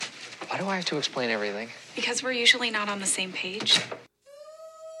Why do I have to explain everything? Because we're usually not on the same page.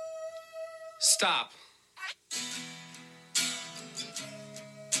 Stop.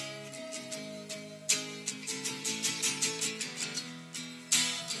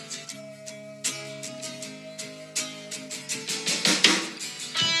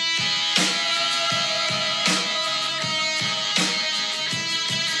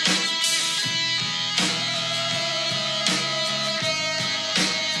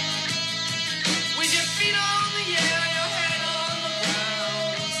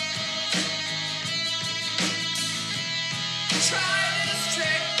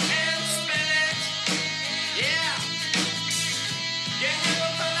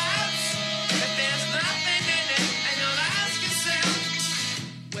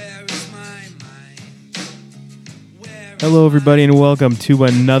 Hello, everybody, and welcome to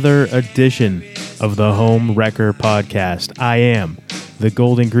another edition of the Home Wrecker Podcast. I am the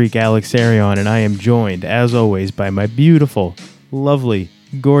Golden Greek Alex Arion, and I am joined, as always, by my beautiful, lovely,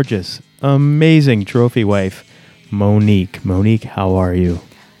 gorgeous, amazing trophy wife, Monique. Monique, how are you?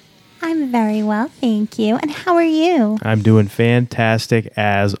 I'm very well, thank you. And how are you? I'm doing fantastic,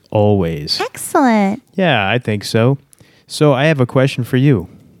 as always. Excellent. Yeah, I think so. So I have a question for you.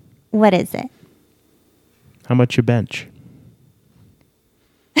 What is it? How much you bench?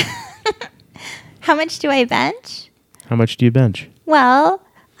 How much do I bench? How much do you bench? Well,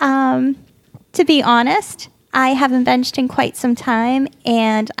 to be honest, I haven't benched in quite some time,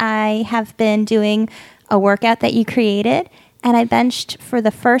 and I have been doing a workout that you created, and I benched for the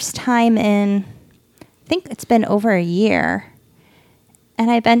first time in, I think it's been over a year,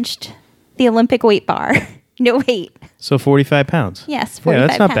 and I benched the Olympic weight bar. No weight. So 45 pounds. Yes, 45 pounds. Yeah,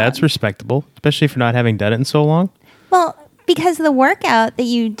 that's not bad. It's respectable, especially for not having done it in so long. Well, because of the workout that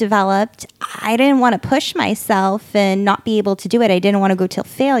you developed, I didn't want to push myself and not be able to do it. I didn't want to go till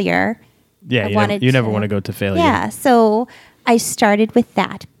failure. Yeah, you never want to go to failure. Yeah, so I started with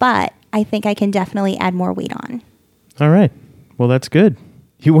that, but I think I can definitely add more weight on. All right. Well, that's good.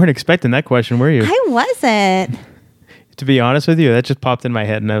 You weren't expecting that question, were you? I wasn't. To be honest with you, that just popped in my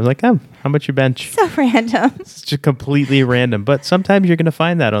head, and I was like, how much you bench? So random. It's just completely random, but sometimes you're going to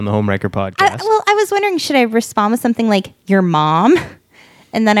find that on the Home Wrecker Podcast. I was wondering, should I respond with something like, your mom?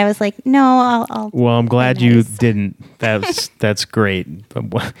 And then I was like, no, I'll Well, I'm glad you didn't. That's great. But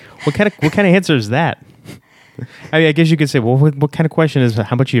what kind of answer is that? I mean, I guess you could say, well, what kind of question is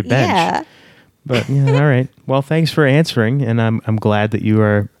how much you bench? Yeah. But yeah, all right. Well, thanks for answering, and I'm glad that you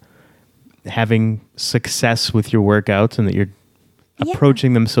are having success with your workouts and that you're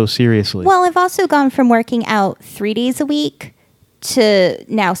approaching them so seriously. Well, I've also gone from working out 3 days a week to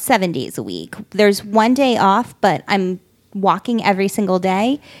now 7 days a week. There's one day off, but I'm walking every single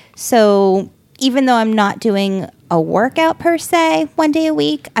day. So even though I'm not doing a workout per se 1 day a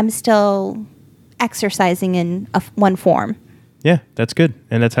week, I'm still exercising in one form. Yeah, that's good.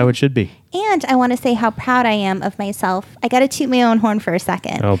 And that's how it should be. And I want to say how proud I am of myself. I got to toot my own horn for a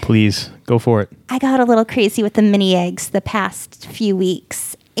second. Oh, please. Go for it. I got a little crazy with the mini eggs the past few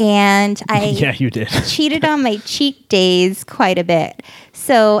weeks. And I yeah, you did. cheated on my cheat days quite a bit.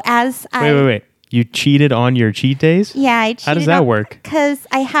 So Wait. You cheated on your cheat days? Yeah, I cheated. How does that work? Because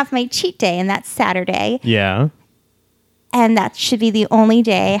I have my cheat day, and that's Saturday. Yeah. And that should be the only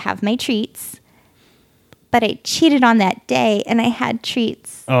day I have my treats. But I cheated on that day, and I had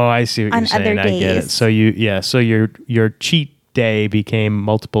treats. Oh, I see what you're saying. I get it. So your cheat day became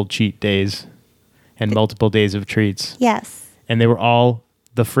multiple cheat days and multiple days of treats. Yes. And they were all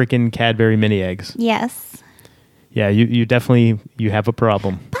the freaking Cadbury mini eggs. Yes. Yeah, you definitely have a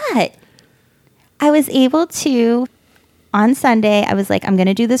problem. But I was able to, on Sunday, I was like, I'm going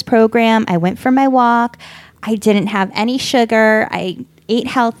to do this program. I went for my walk. I didn't have any sugar. I ate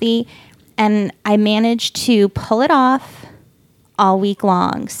healthy. And I managed to pull it off all week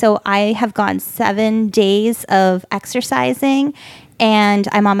long. So I have gone 7 days of exercising, and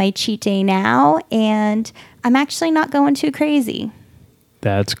I'm on my cheat day now, and I'm actually not going too crazy.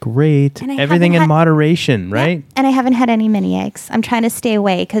 That's great. Everything in moderation, right? Yeah, and I haven't had any mini eggs. I'm trying to stay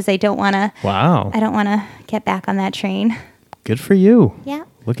away because I don't want to. Wow. I don't want to get back on that train. Good for you. Yeah.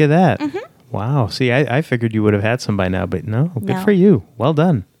 Look at that. Mm-hmm. Wow. See, I figured you would have had some by now, but no. Good No. for you. Well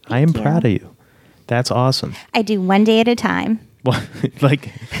done. I am you. proud of you. That's awesome. I do 1 day at a time. Well,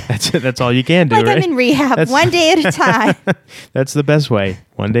 like that's all you can do, like right? I'm in rehab, 1 day at a time. That's the best way.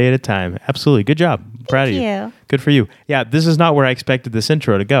 1 day at a time. Absolutely. Good job. Proud of you. Good for you. Yeah, this is not where I expected this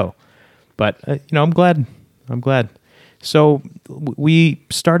intro to go, but I'm glad. So we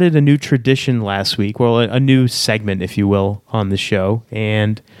started a new tradition last week, well, a new segment, if you will, on the show,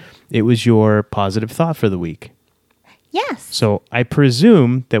 and it was your positive thought for the week. Yes. So I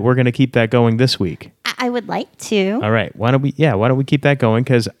presume that we're going to keep that going this week. I would like to. All right. Why don't we keep that going?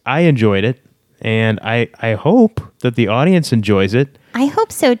 Because I enjoyed it, and I hope that the audience enjoys it. I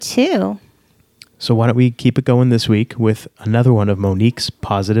hope so too. So why don't we keep it going this week with another one of Monique's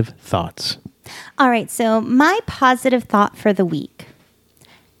positive thoughts? All right. So my positive thought for the week.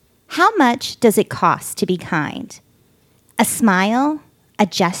 How much does it cost to be kind? A smile? A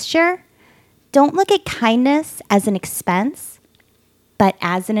gesture? Don't look at kindness as an expense, but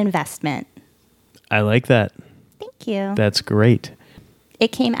as an investment. I like that. Thank you. That's great.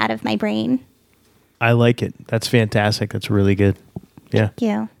 It came out of my brain. I like it. That's fantastic. That's really good. Yeah. Thank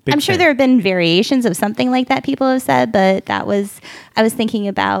you. Big I'm sure fan. there have been variations of something like that people have said, but I was thinking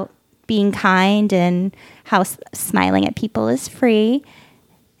about being kind and how smiling at people is free.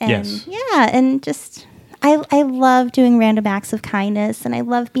 And Yes. yeah, and just I love doing random acts of kindness, and I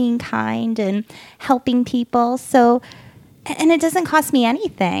love being kind and helping people. So, and it doesn't cost me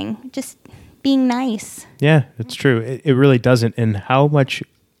anything. Just being nice. Yeah, it's true. It really doesn't. And how much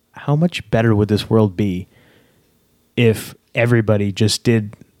better would this world be if everybody just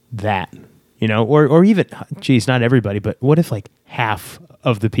did that? You know, or even, geez, not everybody, but what if like half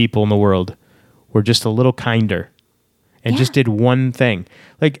of the people in the world were just a little kinder and just did one thing?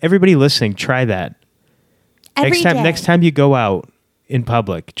 Like everybody listening, try that. Next time you go out in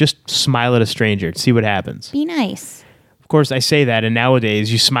public, just smile at a stranger and see what happens. Be nice. Of course, I say that, and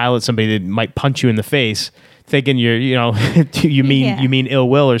nowadays you smile at somebody that might punch you in the face, thinking you mean ill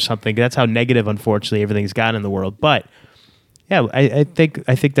will or something. That's how negative, unfortunately, everything's gotten in the world. But yeah, I think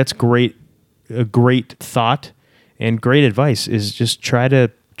that's great. A great thought and great advice is just try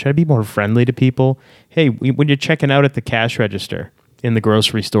to be more friendly to people. Hey, when you're checking out at the cash register in the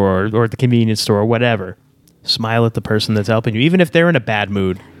grocery store or at the convenience store or whatever, smile at the person that's helping you, even if they're in a bad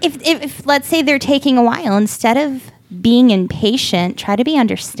mood. If let's say they're taking a while, instead of being impatient, try to be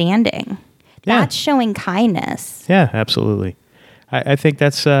understanding. Yeah. That's showing kindness. Yeah, absolutely. I think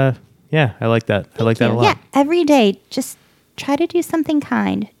that's, I like that. I like that a lot. Yeah, every day, just try to do something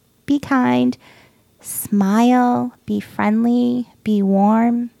kind. Be kind, smile, be friendly, be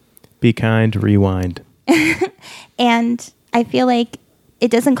warm. Be kind, rewind. And I feel like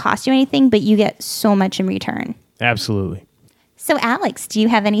it doesn't cost you anything, but you get so much in return. Absolutely. So, Alex, do you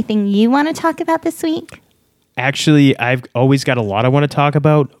have anything you want to talk about this week? Actually, I've always got a lot I want to talk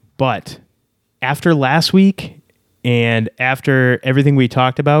about, but after last week and after everything we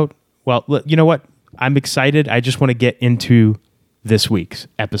talked about, well, you know what? I'm excited. I just want to get into this week's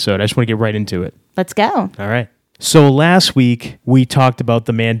episode. I just want to get right into it. Let's go. All right. So last week, we talked about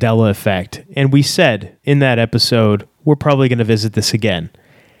the Mandela effect, and we said in that episode, we're probably going to visit this again.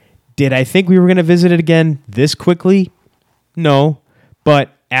 Did I think we were going to visit it again this quickly? No. But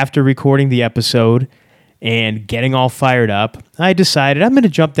after recording the episode and getting all fired up, I decided I'm going to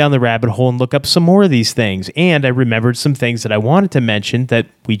jump down the rabbit hole and look up some more of these things. And I remembered some things that I wanted to mention that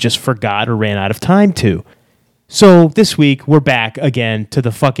we just forgot or ran out of time to. So this week, we're back again to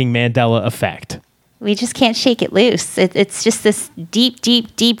the fucking Mandela effect. We just can't shake it loose. It's just this deep,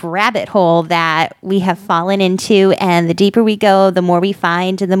 deep, deep rabbit hole that we have fallen into. And the deeper we go, the more we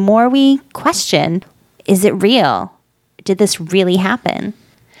find, and the more we question, is it real? Did this really happen?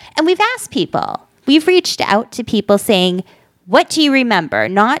 And we've asked people. We've reached out to people saying, what do you remember?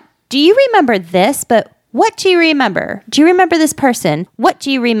 Not, do you remember this, but what do you remember? Do you remember this person? What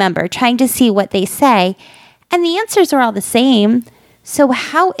do you remember? Trying to see what they say. And the answers are all the same. So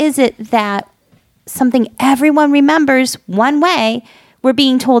how is it that something everyone remembers one way, we're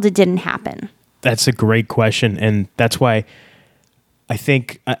being told it didn't happen? That's a great question, and that's why I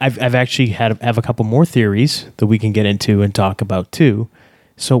think I've actually have a couple more theories that we can get into and talk about too.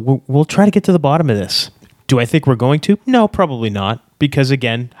 So we'll try to get to the bottom of this. Do I think we're going to? No, probably not. Because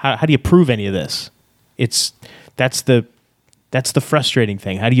again, how do you prove any of this? That's the frustrating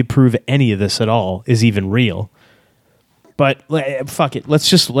thing. How do you prove any of this at all is even real? But fuck it.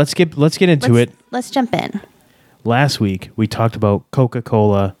 Let's get into it. Let's jump in. Last week we talked about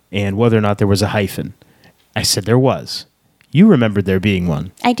Coca-Cola and whether or not there was a hyphen. I said there was. You remembered there being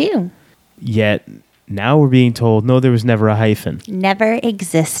one. I do. Yet now we're being told no, there was never a hyphen. Never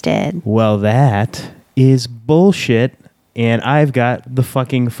existed. Well, that is bullshit, and I've got the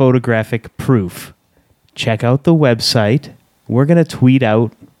fucking photographic proof. Check out the website. We're going to tweet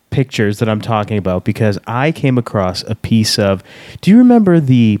out pictures that I'm talking about because I came across a piece of... Do you remember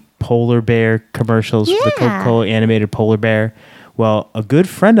the polar bear commercials? Yeah. The Coca-Cola animated polar bear? Well, a good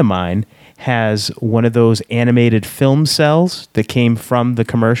friend of mine has one of those animated film cells that came from the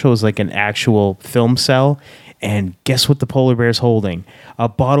commercial. It was like an actual film cell. And guess what the polar bear's holding? A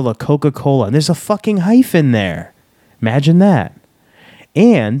bottle of Coca-Cola. And there's a fucking hyphen there. Imagine that.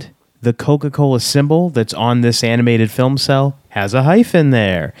 And the Coca-Cola symbol that's on this animated film cell has a hyphen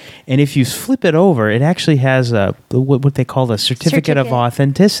there. And if you flip it over, it actually has what they call a certificate of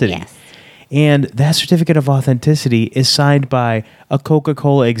authenticity. Yes. And that certificate of authenticity is signed by a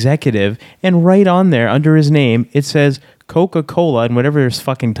Coca-Cola executive. And right on there, under his name, it says Coca-Cola, and whatever his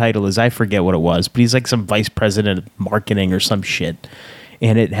fucking title is, I forget what it was, but he's like some vice president of marketing or some shit.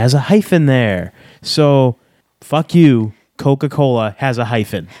 And it has a hyphen there. So, fuck you. Coca-Cola has a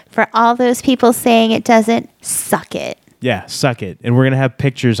hyphen. For all those people saying it doesn't, suck it. Yeah, suck it. And we're going to have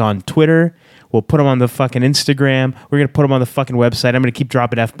pictures on Twitter. We'll put them on the fucking Instagram. We're going to put them on the fucking website. I'm going to keep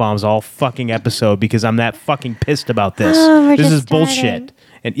dropping F-bombs all fucking episode because I'm that fucking pissed about this. This is bullshit.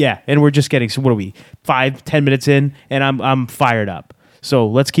 And yeah, and we're just getting, so what are we, 5-10 minutes in? And I'm fired up. So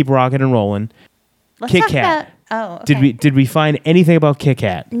let's keep rocking and rolling. Let's Kit talk Kat. about, okay. Did we find anything about Kit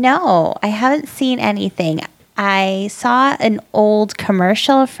Kat? No, I haven't seen anything. I saw an old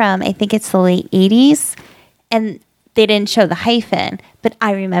commercial from, I think it's the late 80s, and they didn't show the hyphen, but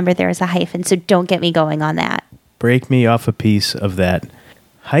I remember there was a hyphen, so don't get me going on that. Break me off a piece of that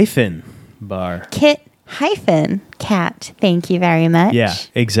hyphen bar. Kit hyphen cat. Thank you very much. Yeah,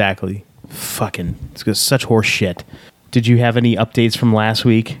 exactly. Fucking, it's such horse shit. Did you have any updates from last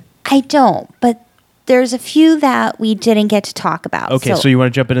week? I don't, but there's a few that we didn't get to talk about. Okay, so you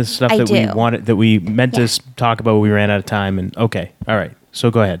want to jump into stuff that do. we wanted, that we meant to talk about, but we ran out of time. And okay, all right.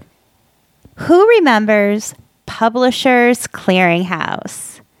 So go ahead. Who remembers Publishers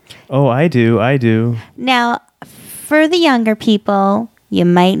Clearinghouse? Oh, I do. Now, for the younger people, you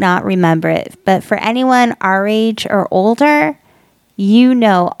might not remember it, but for anyone our age or older, you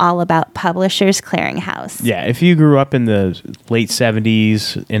know all about Publishers Clearinghouse. Yeah, if you grew up in the late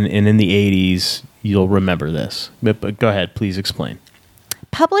 70s and in the 80s, you'll remember this. But go ahead, please explain.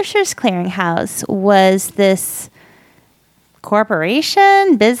 Publishers Clearinghouse was this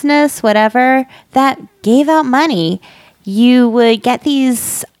corporation, business, whatever, that gave out money. You would get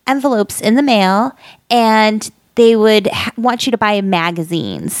these envelopes in the mail, and they would want you to buy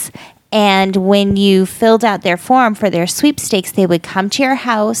magazines. And when you filled out their form for their sweepstakes, they would come to your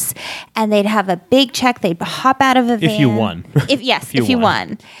house, and they'd have a big check. They'd hop out of a van. If you won. If you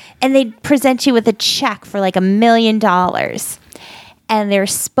won. And they'd present you with a check for like $1 million. And their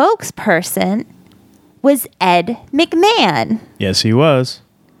spokesperson was Ed McMahon. Yes, he was.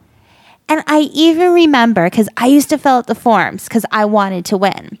 And I even remember, because I used to fill out the forms because I wanted to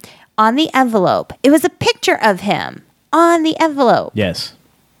win. On the envelope, it was a picture of him on the envelope. Yes.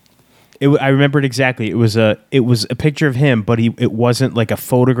 I remember it exactly. It was a picture of him, but it wasn't like a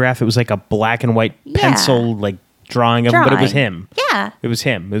photograph. It was like a black and white pencil like drawing of him, but it was him. Yeah. It was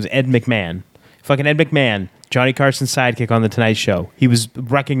him. It was Ed McMahon. Fucking Ed McMahon, Johnny Carson's sidekick on The Tonight Show. He was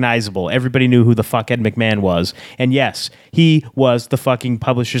recognizable. Everybody knew who the fuck Ed McMahon was. And yes, he was the fucking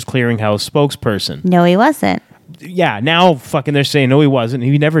Publishers Clearinghouse spokesperson. No, he wasn't. Yeah, now fucking they're saying, no, he wasn't.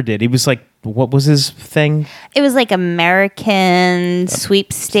 He never did. He was like, what was his thing? It was like American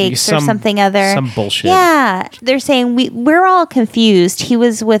sweepstakes or something other. Some bullshit. Yeah. They're saying we're all confused. He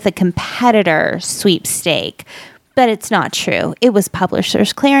was with a competitor sweepstake, but it's not true. It was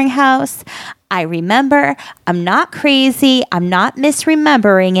Publishers Clearinghouse. I remember. I'm not crazy. I'm not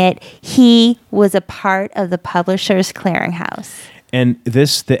misremembering it. He was a part of the Publishers Clearinghouse. And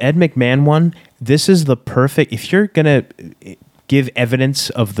the Ed McMahon one, this is the perfect, if you're going to give evidence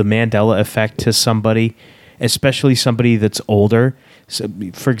of the Mandela effect to somebody, especially somebody that's older. So,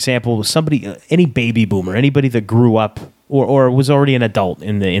 for example, any baby boomer, anybody that grew up or was already an adult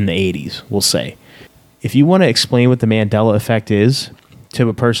in the 80s, we'll say. If you want to explain what the Mandela effect is to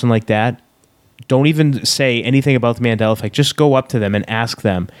a person like that, don't even say anything about the Mandela effect. Just go up to them and ask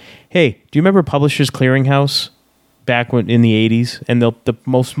them, hey, do you remember Publishers Clearinghouse back in the 80s? And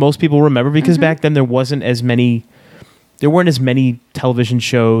most people remember because back then there weren't as many television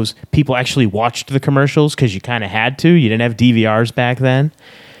shows. People actually watched the commercials because you kind of had to. You didn't have DVRs back then.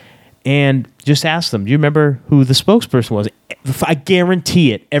 And just ask them, do you remember who the spokesperson was? I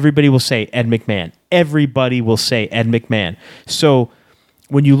guarantee it. Everybody will say Ed McMahon. Everybody will say Ed McMahon. So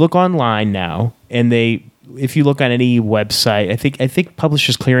when you look online now, and if you look on any website, I think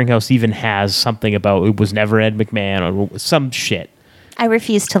Publishers Clearinghouse even has something about it was never Ed McMahon or some shit. I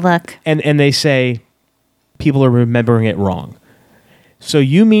refuse to look. And they say people are remembering it wrong. So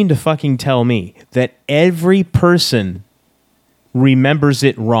you mean to fucking tell me that every person remembers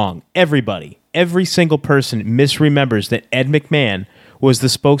it wrong? Everybody. Every single person misremembers that Ed McMahon was the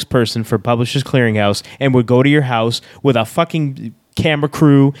spokesperson for Publishers Clearinghouse and would go to your house with a fucking camera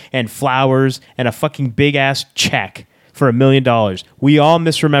crew and flowers and a fucking big ass check for $1 million. We all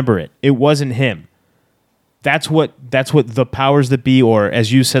misremember it. It wasn't him. That's what the powers that be, or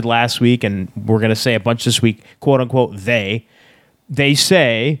as you said last week, and we're going to say a bunch this week, quote unquote, they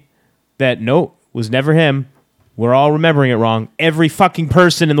say that no, it was never him. We're all remembering it wrong. Every fucking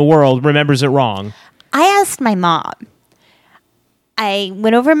person in the world remembers it wrong. I asked my mom. I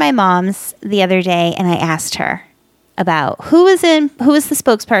went over to my mom's the other day and I asked her about who was the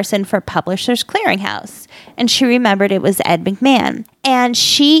spokesperson for Publishers Clearinghouse. And she remembered it was Ed McMahon. And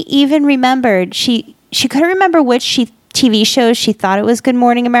she even remembered, she couldn't remember which TV shows she thought it was Good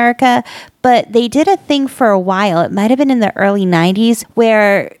Morning America, but they did a thing for a while. It might have been in the early 90s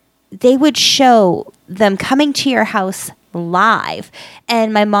where they would show them coming to your house live.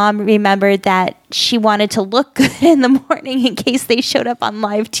 And my mom remembered that she wanted to look good in the morning in case they showed up on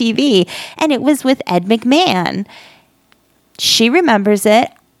live TV. And it was with Ed McMahon. She remembers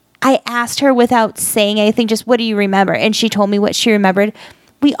it. I asked her without saying anything, just what do you remember? And she told me what she remembered.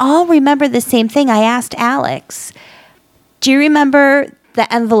 We all remember the same thing. I asked Alex, do you remember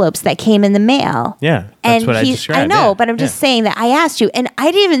the envelopes that came in the mail? Yeah, that's what I described. I know, but I'm just saying that I asked you, and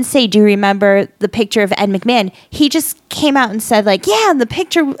I didn't even say, do you remember the picture of Ed McMahon? He just came out and said, like, yeah, the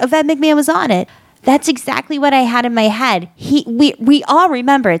picture of Ed McMahon was on it. That's exactly what I had in my head. We all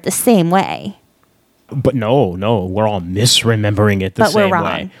remember it the same way. But no, we're all misremembering it the same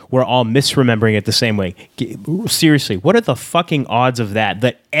way. We're all misremembering it the same way. Seriously, what are the fucking odds of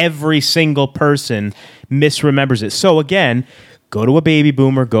that every single person misremembers it? So again, go to a baby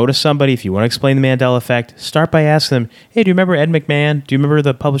boomer, go to somebody, if you want to explain the Mandela effect, start by asking them, hey, do you remember Ed McMahon? Do you remember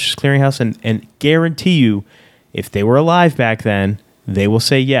the Publishers Clearinghouse? And guarantee you, if they were alive back then, they will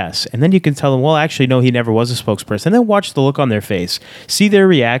say yes. And then you can tell them, well, actually, no, he never was a spokesperson. And then watch the look on their face. See their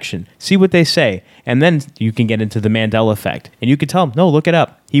reaction. See what they say. And then you can get into the Mandela effect. And you can tell them, no, look it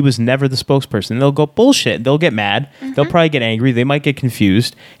up. He was never the spokesperson. And they'll go, bullshit. They'll get mad. Mm-hmm. They'll probably get angry. They might get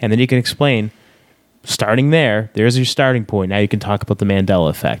confused. And then you can explain, starting there's your starting point. Now you can talk about the Mandela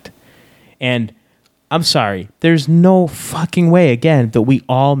effect. And I'm sorry, there's no fucking way, again, that we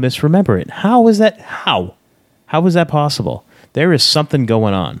all misremember it. How is that? How is that possible? There is something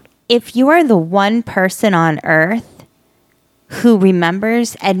going on. If you are the one person on earth who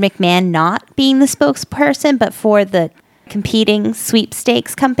remembers Ed McMahon not being the spokesperson, but for the competing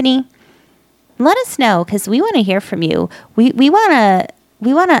sweepstakes company, let us know, because we want to hear from you. We want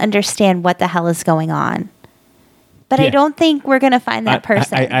to understand what the hell is going on. But yeah. I don't think we're going to find that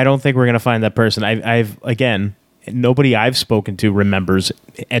person. I don't think we're going to find that person. I've again, nobody I've spoken to remembers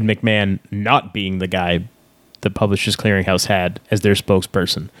Ed McMahon not being the guy the Publishers Clearinghouse had as their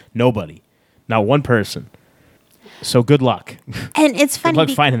spokesperson. Nobody. Not one person. So good luck. And it's funny. Good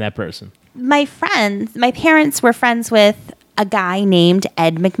luck finding that person. My parents were friends with a guy named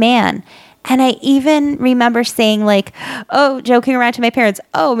Ed McMahon. And I even remember saying, like, joking around to my parents,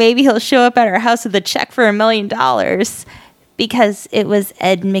 maybe he'll show up at our house with a check for $1 million because it was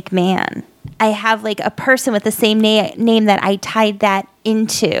Ed McMahon. I have like a person with the same name that I tied that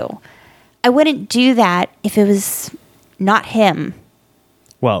into. I wouldn't do that if it was not him.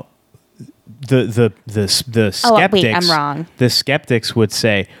 Well, the skeptics. Oh, wait, I'm wrong. The skeptics would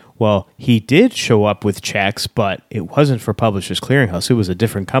say, well, he did show up with checks, but it wasn't for Publishers Clearinghouse. It was a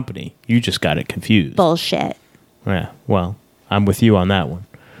different company. You just got it confused. Bullshit. Yeah, well, I'm with you on that one.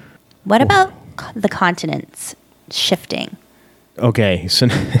 What about the continents shifting? Okay, so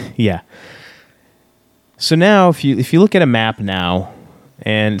yeah. So now, if you look at a map now,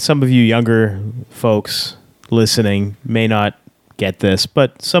 and some of you younger folks listening may not get this,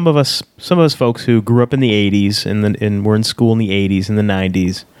 but some of us folks who grew up in the 80s and were in school in the 80s and the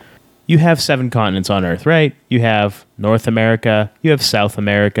 90s, you have 7 continents on Earth, right? You have North America, you have South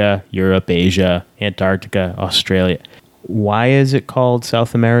America, Europe, Asia, Antarctica, Australia. Why is it called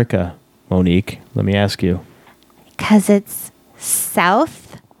South America, Monique? Let me ask you. Because it's south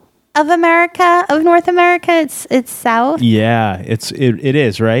of America, of North America. It's south. Yeah, it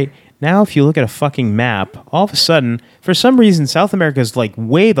is, right? Now, if you look at a fucking map, all of a sudden, for some reason, South America is like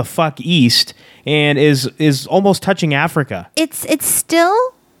way the fuck east and is almost touching Africa. It's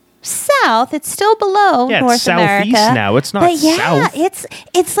still south. It's still below North America. It's southeast now. It's not south. Yeah,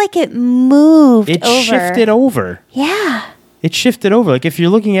 it's like it moved over. It shifted over. Yeah. It shifted over. Like if you're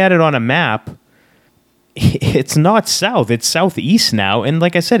looking at it on a map, it's not south. It's southeast now. And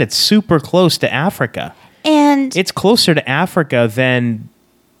like I said, it's super close to Africa. And it's closer to Africa than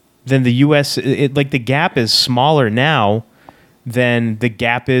the U.S. Like the gap is smaller now than the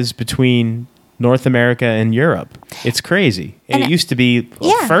gap is between North America and Europe. It's crazy. And it used to be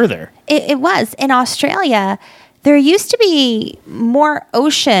further. It was. In Australia, there used to be more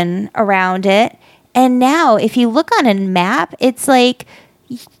ocean around it. And now if you look on a map, it's like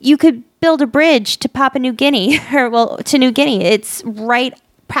you could build a bridge to Papua New Guinea to New Guinea. It's right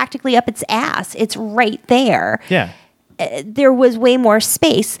practically up its ass. It's right there. Yeah. There was way more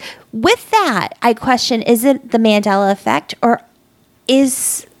space. With that, I question, is it the Mandela effect, or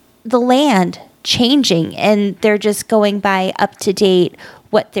is the land changing and they're just going by up to date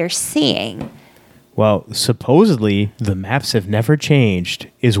what they're seeing? Well, supposedly the maps have never changed,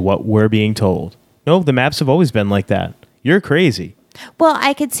 is what we're being told. No, the maps have always been like that. You're crazy. Well,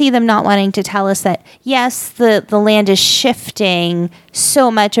 I could see them not wanting to tell us that, yes, the land is shifting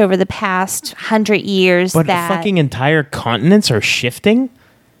so much over the past 100 years. But that fucking entire continents are shifting?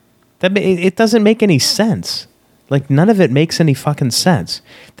 It doesn't make any sense. Like, none of it makes any fucking sense.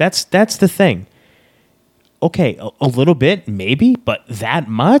 That's the thing. Okay, a little bit, maybe, but that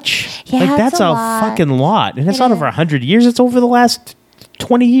much? Yeah, like, that's it's a a lot. fucking lot. And it's It not is. over 100 years. It's over the last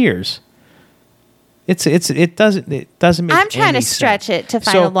 20 years. It doesn't make I'm trying any to stretch sense. it to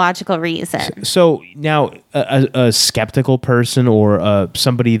find So- a logical reason. So now a skeptical person or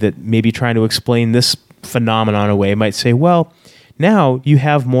somebody that may be trying to explain this phenomenon away might say, well, now you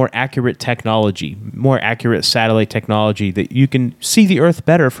have more accurate technology, more accurate satellite technology that you can see the Earth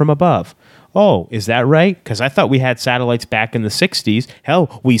better from above. Oh, is that right? Because I thought we had satellites back in the 60s.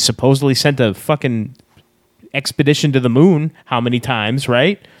 Hell, we supposedly sent a fucking expedition to the moon how many times,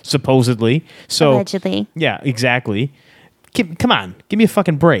 right? Supposedly. So Allegedly. yeah, exactly. Come on, give me a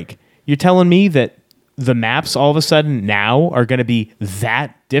fucking break. You're telling me that the maps all of a sudden now are going to be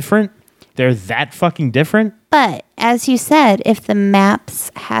that different? They're that fucking different? But as you said, if the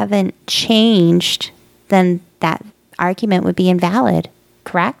maps haven't changed, then that argument would be invalid,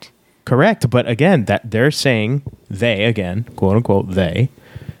 correct? Correct. But again, that they're saying, they, again, quote unquote, they,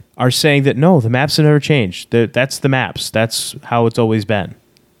 are saying that no, the maps have never changed. That's the maps. That's how it's always been.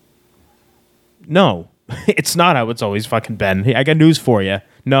 No, it's not how it's always fucking been. Hey, I got news for you.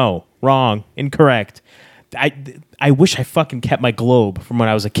 No, wrong, incorrect. I wish I fucking kept my globe from when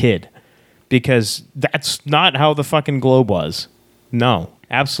I was a kid, because that's not how the fucking globe was. No,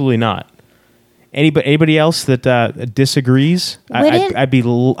 absolutely not. Anybody else that disagrees?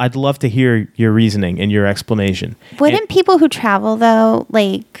 I'd love to hear your reasoning and your explanation. Wouldn't people who travel, though,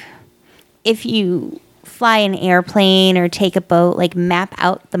 like if you fly an airplane or take a boat, like map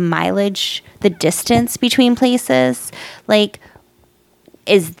out the mileage, the distance between places? Like,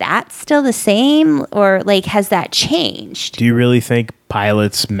 is that still the same, or like has that changed? Do you really think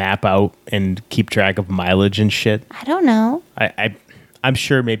pilots map out and keep track of mileage and shit? I don't know. I'm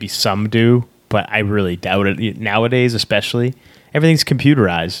sure maybe some do, but I really doubt it nowadays, especially. Everything's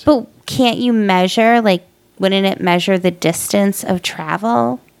computerized. But can't you measure, like, wouldn't it measure the distance of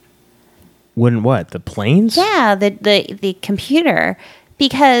travel? Wouldn't what? The planes? Yeah, the computer.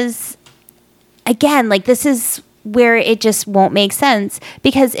 Because, again, like, this is where it just won't make sense.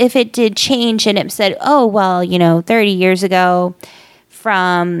 Because if it did change and it said, oh, well, 30 years ago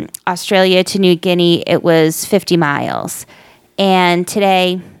from Australia to New Guinea, it was 50 miles. And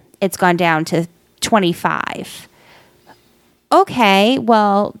today it's gone down to 25. Okay,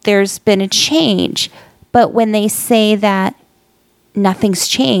 well, there's been a change. But when they say that nothing's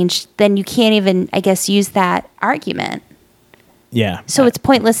changed, then you can't even, I guess, use that argument. Yeah. So it's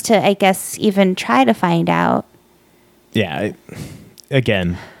pointless to, I guess, even try to find out. Yeah.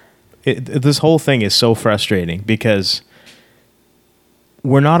 This whole thing is so frustrating because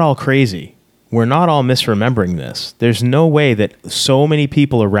we're not all crazy. We're not all misremembering this. There's no way that so many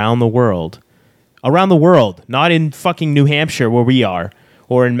people around the world, not in fucking New Hampshire where we are,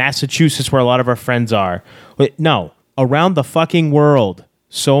 or in Massachusetts where a lot of our friends are. No, around the fucking world,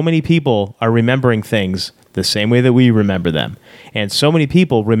 so many people are remembering things the same way that we remember them. And so many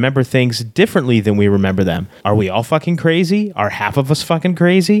people remember things differently than we remember them. Are we all fucking crazy? Are half of us fucking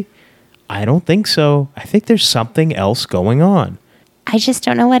crazy? I don't think so. I think there's something else going on. I just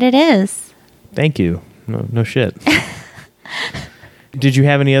don't know what it is. Thank you. No shit. Did you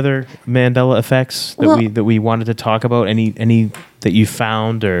have any other Mandela effects that we wanted to talk about? Any that you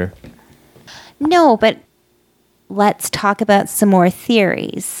found or? No, but let's talk about some more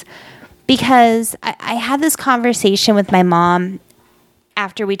theories. Because I had this conversation with my mom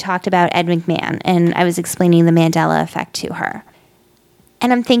after we talked about Ed McMahon, and I was explaining the Mandela effect to her.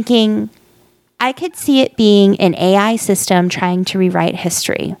 And I'm thinking, I could see it being an AI system trying to rewrite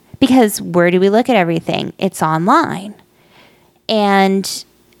history. Because where do we look at everything? It's online. And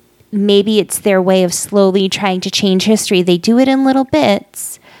maybe it's their way of slowly trying to change history. They do it in little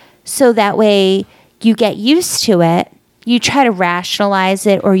bits, so that way you get used to it, you try to rationalize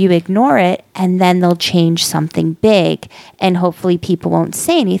it, or you ignore it, and then they'll change something big, and hopefully people won't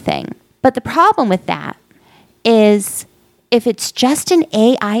say anything. But the problem with that is if it's just an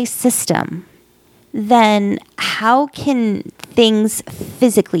AI system, then how can things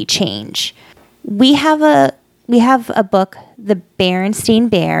physically change? We have a book, The Berenstain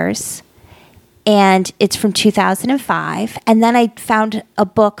Bears, and it's from 2005. And then I found a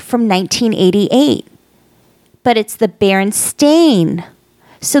book from 1988, but it's The Berenstain.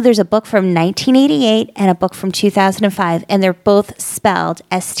 So there's a book from 1988 and a book from 2005, and they're both spelled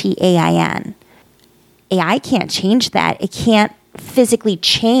STAIN. AI can't change that. It can't physically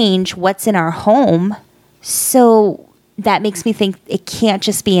change what's in our home. So that makes me think it can't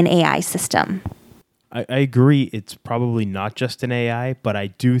just be an AI system. I agree it's probably not just an AI, but I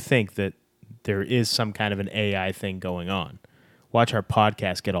do think that there is some kind of an AI thing going on. Watch our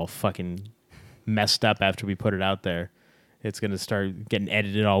podcast get all fucking messed up after we put it out there. It's going to start getting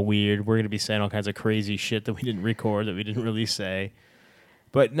edited all weird. We're going to be saying all kinds of crazy shit that we didn't record, that we didn't really say.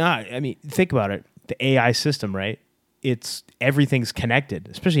 But I mean, think about it. The AI system, right? Everything's connected.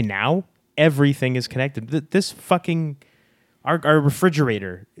 Especially now, everything is connected. This fucking, our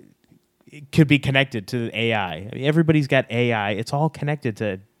refrigerator, it could be connected to the AI. I mean, everybody's got AI. It's all connected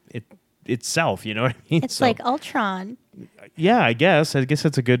to itself, you know what I mean? It's like Ultron. Yeah, I guess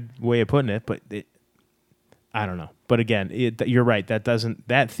that's a good way of putting it, but I don't know. But again, you're right.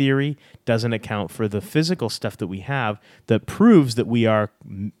 That theory doesn't account for the physical stuff that we have that proves that we are,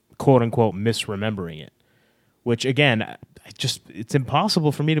 quote unquote, misremembering it. Which again, it's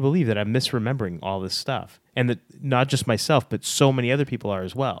impossible for me to believe that I'm misremembering all this stuff, and that not just myself, but so many other people are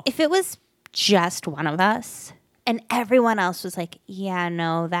as well. If it was just one of us and everyone else was like, "Yeah,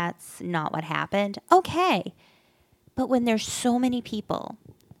 no, that's not what happened," okay. But when there's so many people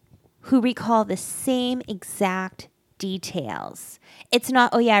who recall the same exact details. It's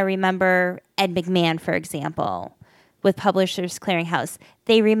not, oh yeah, I remember Ed McMahon, for example, with Publishers Clearinghouse.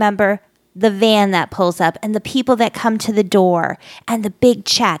 They remember the van that pulls up and the people that come to the door and the big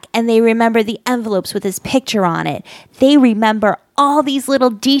check, and they remember the envelopes with his picture on it. They remember all these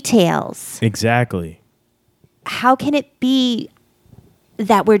little details. Exactly. How can it be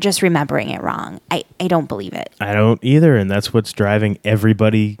that we're just remembering it wrong? I don't believe it. I don't either, and that's what's driving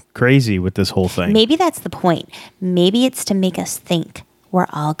everybody crazy with this whole thing. Maybe that's the point. Maybe it's to make us think we're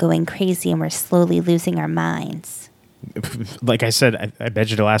all going crazy and we're slowly losing our minds. Like I said, I bet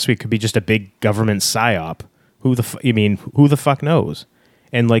you last week could be just a big government psyop. Who the fuck knows?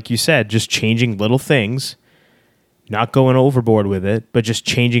 And like you said, just changing little things, not going overboard with it, but just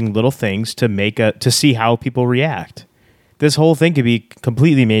changing little things to see how people react. This whole thing could be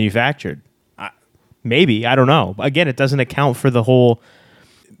completely manufactured. Maybe, I don't know. Again, it doesn't account for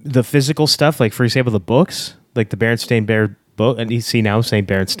the physical stuff. Like, for example, the books, like the Berenstain Bear book. And you see, now I'm saying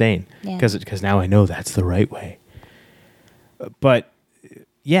Berenstain because now I know that's the right way. But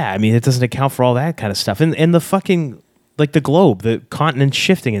yeah, I mean, it doesn't account for all that kind of stuff. And the fucking, like the globe, the continent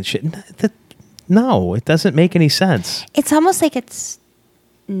shifting and shit. No, it doesn't make any sense. It's almost like it's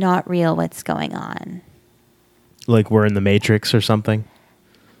not real what's going on. Like we're in the Matrix or something?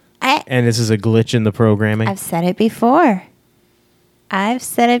 And this is a glitch in the programming? I've said it before.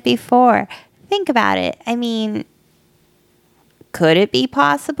 Think about it. I mean, could it be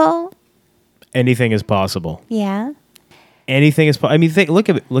possible? Anything is possible. Yeah. Anything is possible. I mean,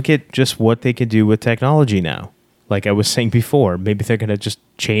 look at just what they can do with technology now. Like I was saying before, maybe they're going to just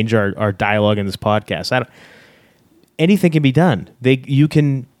change our dialogue in this podcast. Anything can be done. They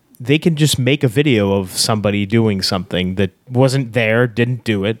can just make a video of somebody doing something that wasn't there, didn't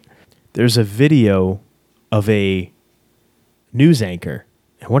do it. There's a video of a news anchor.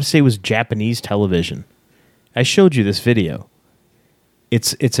 I want to say it was Japanese television. I showed you this video.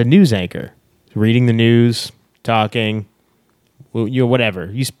 It's a news anchor reading the news, talking, whatever.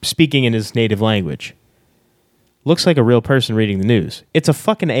 He's speaking in his native language. Looks like a real person reading the news. It's a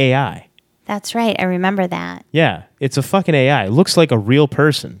fucking AI. That's right. I remember that. Yeah, it's a fucking AI. It looks like a real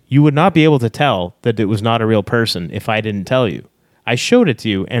person. You would not be able to tell that it was not a real person if I didn't tell you. I showed it to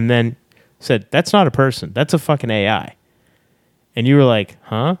you and then said, that's not a person. That's a fucking AI. And you were like,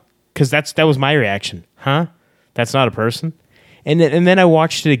 huh? Because that was my reaction. Huh? That's not a person? And then I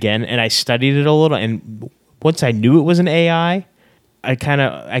watched it again and I studied it a little. And once I knew it was an AI, I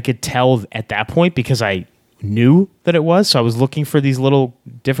could tell at that point because I knew that it was. So I was looking for these little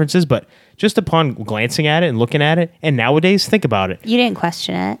differences. But just upon glancing at it and looking at it, and nowadays, think about it. You didn't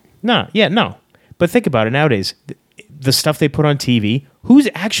question it. No. But think about it nowadays. The stuff they put on TV, who's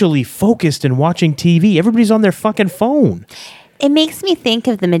actually focused and watching TV? Everybody's on their fucking phone. It makes me think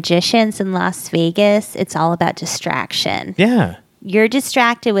of the magicians in Las Vegas. It's all about distraction. Yeah. You're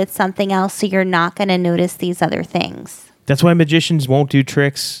distracted with something else, so you're not going to notice these other things. That's why magicians won't do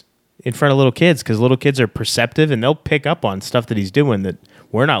tricks in front of little kids because little kids are perceptive and they'll pick up on stuff that he's doing that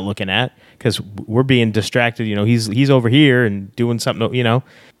we're not looking at because we're being distracted. You know, he's over here and doing something, you know.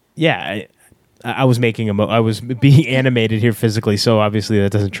 Yeah, I was I was being animated here physically, so obviously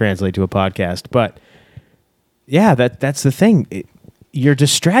that doesn't translate to a podcast. But yeah, that's the thing. You're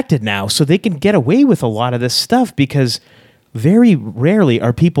distracted now, so they can get away with a lot of this stuff because very rarely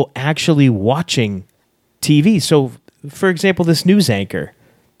are people actually watching TV. So, for example, this news anchor,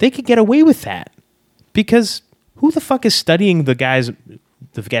 they could get away with that because who the fuck is studying the guy's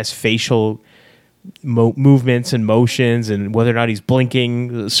facial movements and motions and whether or not he's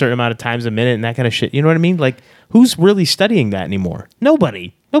blinking a certain amount of times a minute and that kind of shit? You know what I mean? Like, who's really studying that anymore?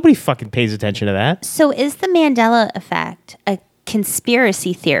 Nobody fucking pays attention to that. So is the Mandela effect a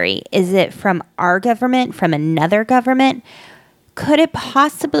conspiracy theory? Is it from our government, from another government? Could it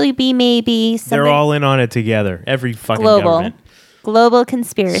possibly be maybe something? They're all in on it together. Every fucking government. Global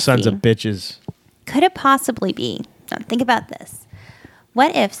conspiracy. Sons of bitches. Could it possibly be? Now, think about this.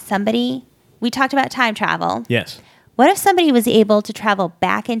 What if somebody, we talked about time travel. Yes. What if somebody was able to travel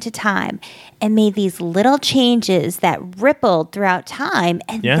back into time and made these little changes that rippled throughout time,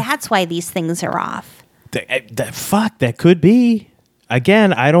 and that's why these things are off? That could be.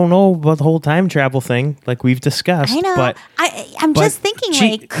 Again, I don't know about the whole time travel thing, like we've discussed. I know. But I'm just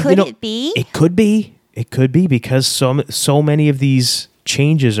thinking, could it be? It could be. It could be because so many of these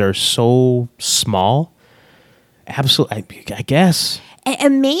changes are so small. Absolutely, I guess.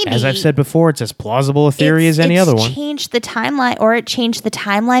 And maybe, as I've said before, it's as plausible a theory as any other one. It changed the timeline, or it changed the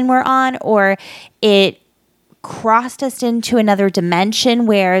timeline we're on, or it crossed us into another dimension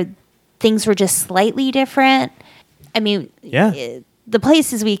where things were just slightly different. I mean, the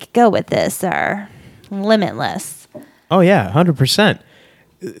places we could go with this are limitless. Oh yeah, 100%.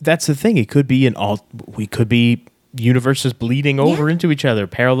 That's the thing. It could be we could be universes bleeding over into each other,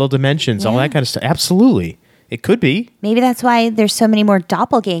 parallel dimensions, all that kind of stuff. Absolutely. It could be. Maybe that's why there's so many more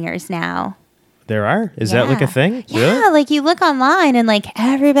doppelgangers now. There are? Is that like a thing? Yeah, really? Like you look online and like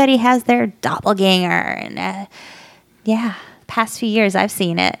everybody has their doppelganger. And past few years I've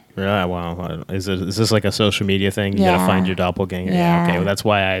seen it. Yeah, wow. Is this like a social media thing? You gotta find your doppelganger. Yeah. Okay, well that's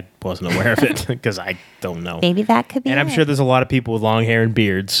why I wasn't aware of it because I don't know. Maybe that could be. And I'm sure there's a lot of people with long hair and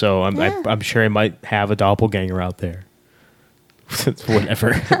beards, so I'm sure I might have a doppelganger out there.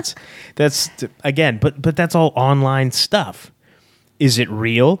 Whatever. That's again, but that's all online stuff. Is it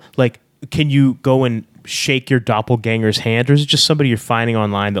real? Like, can you go and shake your doppelganger's hand, or is it just somebody you're finding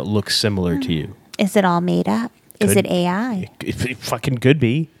online that looks similar to you? Is it all made up? Is it AI? It fucking could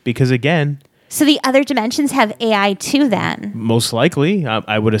be, because again... So the other dimensions have AI too then? Most likely,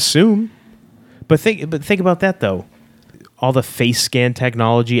 I would assume. But think about that, though. All the face scan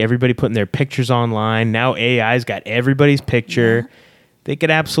technology, everybody putting their pictures online. Now AI's got everybody's picture. Yeah. They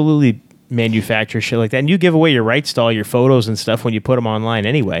could absolutely manufacture shit like that. And you give away your rights to all your photos and stuff when you put them online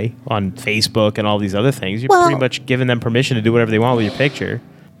anyway, on Facebook and all these other things. You're pretty much giving them permission to do whatever they want with your picture.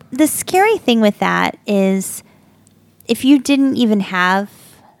 The scary thing with that is... if you didn't even have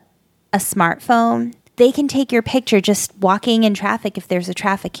a smartphone, they can take your picture just walking in traffic if there's a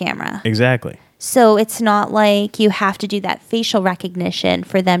traffic camera. Exactly. So it's not like you have to do that facial recognition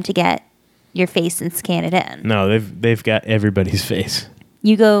for them to get your face and scan it in. No, they've got everybody's face.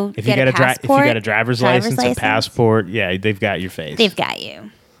 You go if you got a passport, if you got a driver's license, a passport, they've got your face. They've got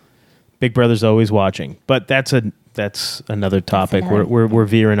you. Big Brother's always watching. But that's another topic. We're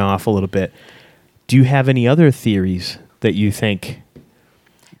veering off a little bit. Do you have any other theories that you think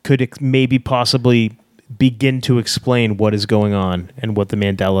could maybe possibly begin to explain what is going on and what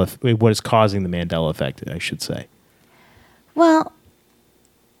is causing the Mandela effect, I should say? Well,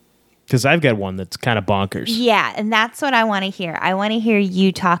 because I've got one that's kind of bonkers. Yeah, and that's what I want to hear. I want to hear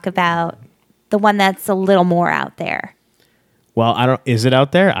you talk about the one that's a little more out there. Well, is it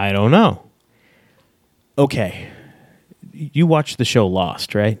out there? I don't know. Okay. You watched the show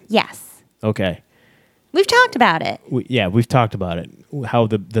Lost, right? Yes. Okay. We've talked about it. We've talked about it. How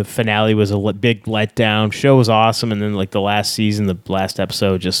the finale was a big letdown. Show was awesome, and then like the last season, the last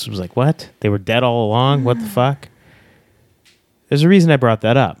episode just was like, what? They were dead all along? What the fuck? There's a reason I brought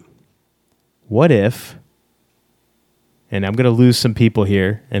that up. What if, and I'm going to lose some people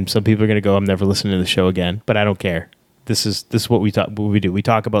here, and some people are going to go, I'm never listening to the show again, but I don't care. This is what we do. We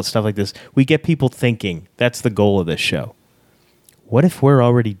talk about stuff like this. We get people thinking. That's the goal of this show. What if we're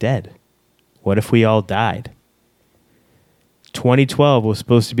already dead? What if we all died? 2012 was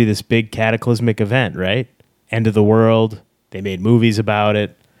supposed to be this big cataclysmic event, right? End of the world. They made movies about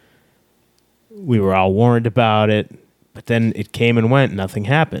it. We were all warned about it. But then it came and went. Nothing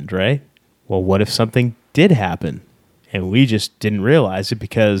happened, right? Well, what if something did happen and we just didn't realize it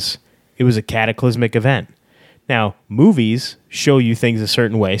because It was a cataclysmic event. Now, movies show you things a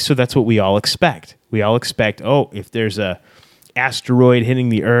certain way, so that's what we all expect. We all expect, if there's a asteroid hitting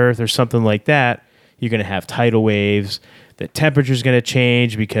the Earth or something like that, you're going to have tidal waves. The temperature's going to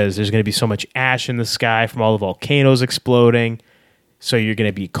change because there's going to be so much ash in the sky from all the volcanoes exploding. So you're going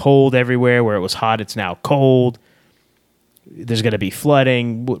to be cold everywhere. Where it was hot, it's now cold. There's going to be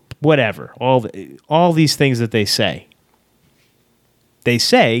flooding, whatever. All these things that they say. They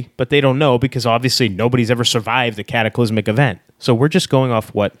say, but they don't know because obviously nobody's ever survived a cataclysmic event. So we're just going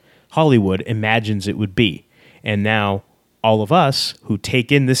off what Hollywood imagines it would be. And now all of us who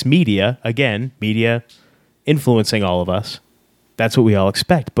take in this media, again, media influencing all of us, that's what we all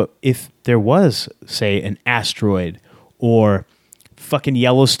expect. But if there was, say, an asteroid or fucking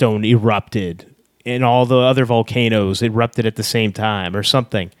Yellowstone erupted and all the other volcanoes erupted at the same time or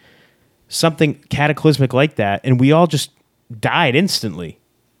something cataclysmic like that, and we all just died instantly.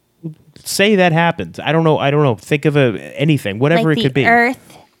 Say that happens. I don't know. Think of anything, whatever like it could be. The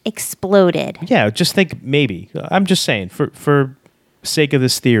Earth exploded. Yeah, just think maybe. I'm just saying for sake of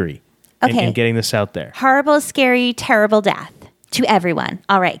this theory and getting this out there. Horrible, scary, terrible death to everyone.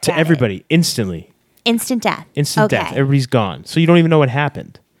 All right. To everybody, instantly. Instant death. Instant death. Everybody's gone. So you don't even know what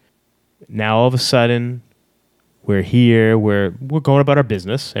happened. Now all of a sudden, we're here. We're going about our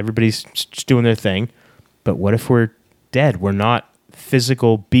business. Everybody's just doing their thing. But what if we're dead? We're not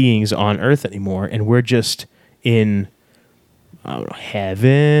physical beings on Earth anymore, and we're just in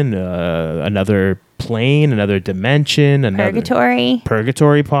heaven, another plane, another dimension,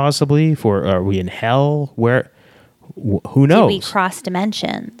 purgatory possibly. Are we in hell? Who knows? Did we cross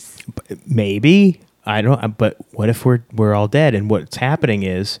dimensions? Maybe. I don't. But what if we're all dead? And what's happening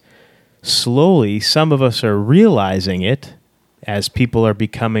is slowly some of us are realizing it as people are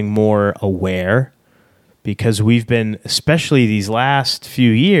becoming more aware. Because we've been, especially these last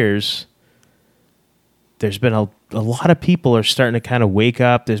few years, there's been a lot of people are starting to kind of wake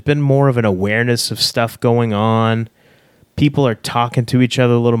up. There's been more of an awareness of stuff going on. People are talking to each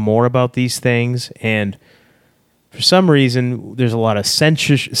other a little more about these things. And for some reason, there's a lot of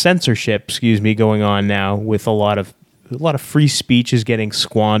censorship, going on now with a lot of free speech is getting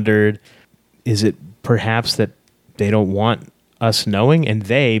squandered. Is it perhaps that they don't want us knowing, and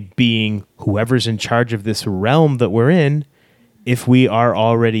they being whoever's in charge of this realm that we're in, if we are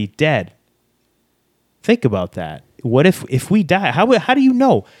already dead? Think about that. What if we die? How do you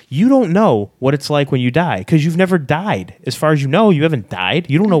know? You don't know what it's like when you die because you've never died. As far as you know, you haven't died.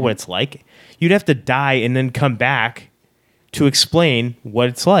 You don't know what it's like. You'd have to die and then come back to explain what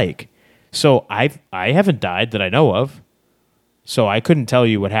it's like. So I haven't died that I know of. So I couldn't tell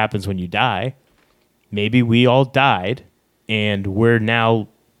you what happens when you die. Maybe we all died. And we're now,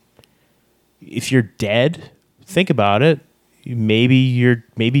 if you're dead, think about it.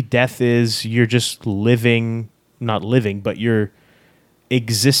 Maybe death is you're just not living, but you're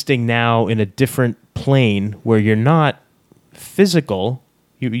existing now in a different plane where you're not physical.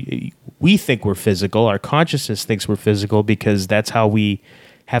 We think we're physical. Our consciousness thinks we're physical because that's how we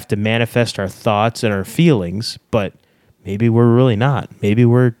have to manifest our thoughts and our feelings. But maybe we're really not. Maybe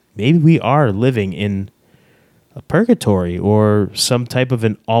we are living in a purgatory or some type of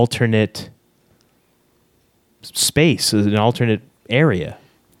an alternate space, an alternate area.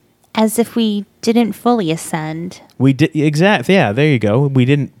 As if we didn't fully ascend. We did, exactly. Yeah, there you go. We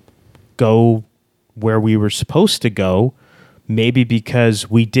didn't go where we were supposed to go, maybe because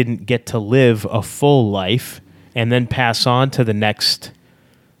we didn't get to live a full life and then pass on to the next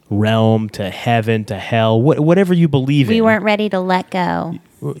realm, to heaven, to hell, whatever you believe in. We weren't ready to let go.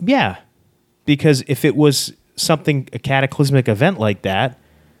 Yeah, because if it was a cataclysmic event like that,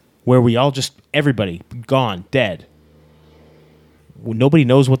 where we all everybody gone, dead. Nobody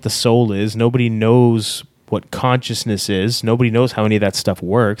knows what the soul is. Nobody knows what consciousness is. Nobody knows how any of that stuff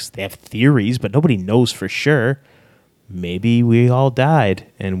works. They have theories, but nobody knows for sure. Maybe we all died,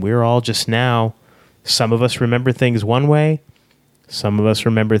 and we're all just now, some of us remember things one way, some of us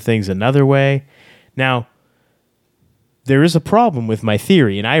remember things another way. Now, there is a problem with my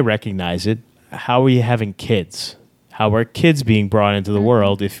theory, and I recognize it. How are you having kids? How are kids being brought into the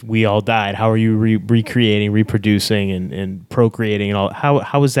world if we all died? How are you recreating, reproducing, and procreating? And all?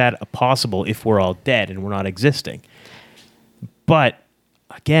 How is that possible if we're all dead and we're not existing? But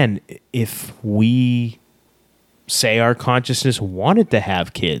again, if we say our consciousness wanted to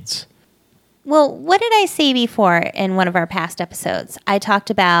have kids. Well, what did I say before in one of our past episodes? I talked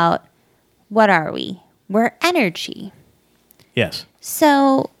about, what are we? We're energy. Yes.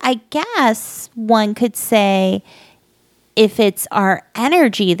 So I guess one could say if it's our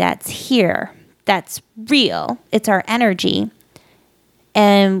energy that's here, that's real, it's our energy,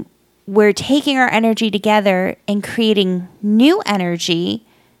 and we're taking our energy together and creating new energy,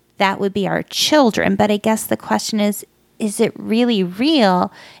 that would be our children. But I guess the question is it really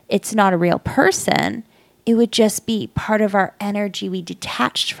real? It's not a real person. It would just be part of our energy we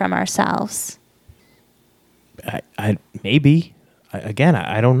detached from ourselves. I maybe. Again,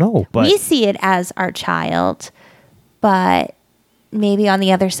 I don't know. But we see it as our child, but maybe on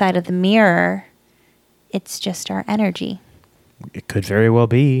the other side of the mirror, it's just our energy. It could very well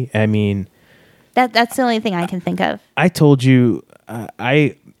be. I mean, that's the only thing I can think of. I told you,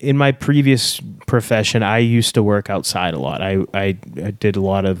 in my previous profession, I used to work outside a lot. I did a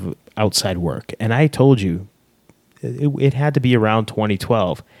lot of outside work, and I told you it had to be around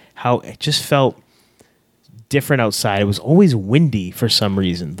 2012 how it just felt different outside. It was always windy for some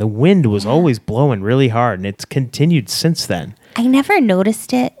reason. The wind was always blowing really hard, and it's continued since then. I never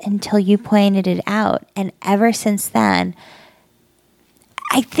noticed it until you pointed it out, and ever since then,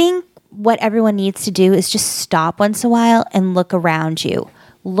 I think what everyone needs to do is just stop once in a while and look around you.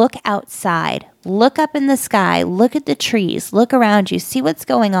 Look outside. Look up in the sky. Look at the trees. Look around you. See what's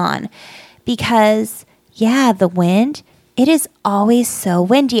going on. Because, yeah, the wind, it is always so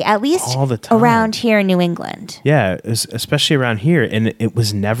windy, at least all the time around here in New England. Yeah, especially around here. And it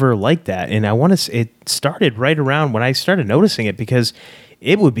was never like that. And I want to say it started right around when I started noticing it, because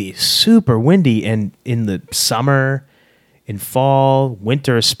it would be super windy, and in the summer, in fall,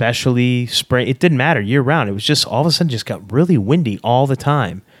 winter especially, spring, it didn't matter, year round. It was just all of a sudden just got really windy all the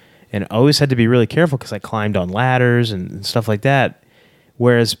time. And I always had to be really careful because I climbed on ladders and stuff like that.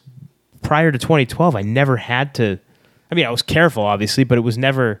 Whereas prior to 2012, I never had to. I mean, I was careful, obviously, but it was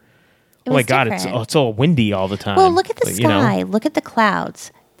never, oh my God, it's all windy all the time. Well, look at the sky. Look at the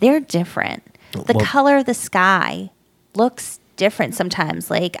clouds. They're different. The color of the sky looks different sometimes.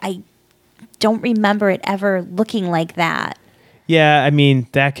 Like, I don't remember it ever looking like that. Yeah, I mean,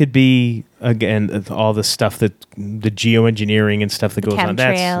 that could be, again, all the stuff that the geoengineering and stuff that goes on.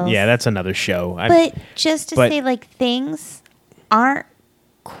 That's another show. But just to say, like, things aren't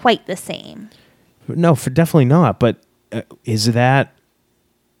quite the same. No, definitely not. But is that?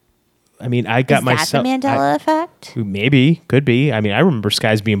 I mean, I got myself. Is that the Mandela effect? Maybe, could be. I mean, I remember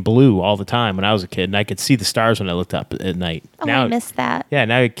skies being blue all the time when I was a kid, and I could see the stars when I looked up at night. Oh, now, I missed that. Yeah,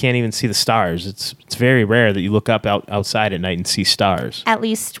 now you can't even see the stars. It's very rare that you look up outside at night and see stars. At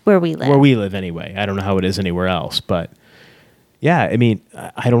least where we live. Where we live, anyway. I don't know how it is anywhere else, but yeah, I mean,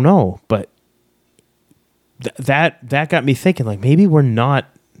 I don't know, but that got me thinking. Like, maybe we're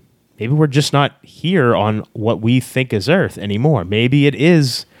just not here on what we think is Earth anymore. Maybe it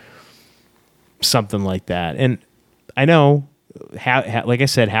is something like that. And I know, like I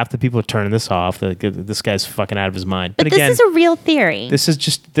said, half the people are turning this off. This guy's fucking out of his mind. But again, this is a real theory. This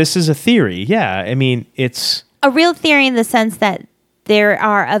is a theory. Yeah. I mean, it's a real theory in the sense that there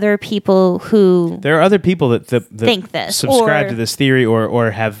are other people that think this, subscribe to this theory,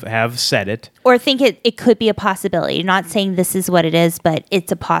 or have said it, or think it could be a possibility. Not saying this is what it is, but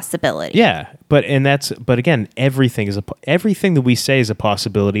it's a possibility. Yeah, but again, everything that we say is a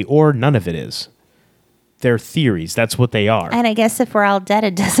possibility, or none of it is. They're theories. That's what they are. And I guess if we're all dead,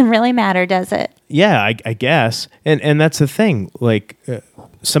 it doesn't really matter, does it? Yeah, I guess. And that's the thing. Like,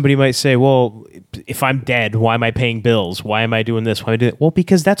 somebody might say, well, if I'm dead, why am I paying bills? Why am I doing this? Why am I doing that? Well,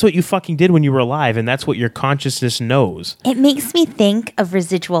 because that's what you fucking did when you were alive, and that's what your consciousness knows. It makes me think of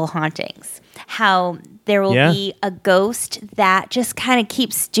residual hauntings. How there will be a ghost that just kind of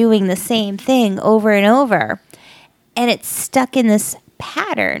keeps doing the same thing over and over. And it's stuck in this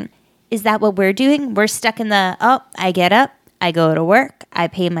pattern. Is that what we're doing? We're stuck in I get up, I go to work, I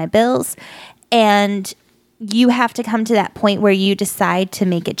pay my bills, and you have to come to that point where you decide to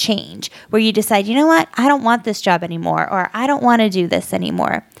make a change, where you decide, you know what, I don't want this job anymore, or I don't want to do this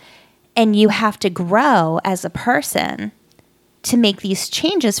anymore. And you have to grow as a person to make these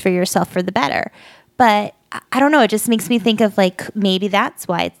changes for yourself for the better. But I don't know, it just makes me think of, like, maybe that's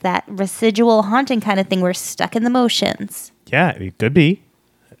why it's that residual haunting kind of thing. We're stuck in the motions. Yeah, it could be.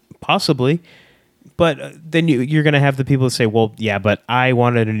 Possibly. But then you're going to have the people that say, well, yeah, but I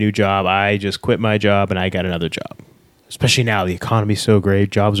wanted a new job. I just quit my job and I got another job. Especially now, the economy's so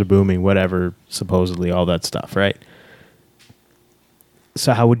great. Jobs are booming, whatever, supposedly, all that stuff, right?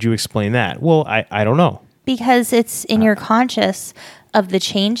 So how would you explain that? Well, I don't know. Because it's in your conscious of the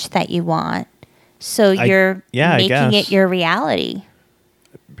change that you want. So you're making it your reality.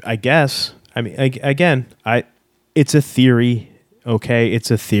 I guess. I mean, again, it's a theory. Okay,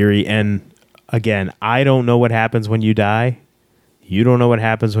 it's a theory, and again, I don't know what happens when you die. You don't know what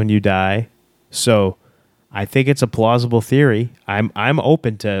happens when you die. So, I think it's a plausible theory. I'm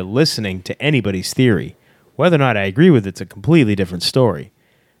open to listening to anybody's theory. Whether or not I agree with it's a completely different story.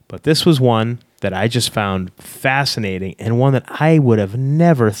 But this was one that I just found fascinating and one that I would have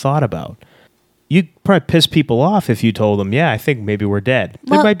never thought about. You'd probably piss people off if you told them, yeah, I think maybe we're dead.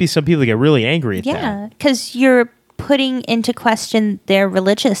 Well, there might be some people that get really angry at that. Yeah, because you're putting into question their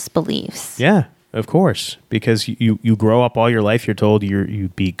religious beliefs. Yeah, of course. Because you grow up all your life, you're told you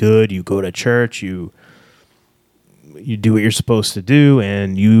be good, you go to church, you do what you're supposed to do,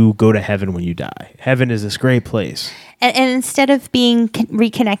 and you go to heaven when you die. Heaven is this great place. And instead of being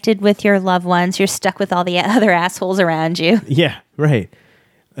reconnected with your loved ones, you're stuck with all the other assholes around you. Yeah, right.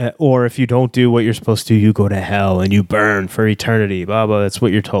 Or if you don't do what you're supposed to, you go to hell and you burn for eternity. Blah blah. That's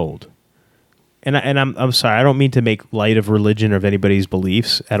what you're told. And I'm sorry. I don't mean to make light of religion or of anybody's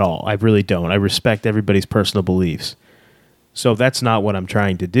beliefs at all. I really don't. I respect everybody's personal beliefs. So that's not what I'm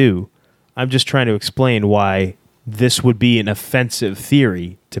trying to do. I'm just trying to explain why this would be an offensive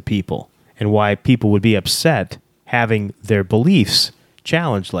theory to people and why people would be upset having their beliefs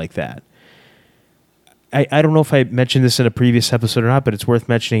challenged like that. I don't know if I mentioned this in a previous episode or not, but it's worth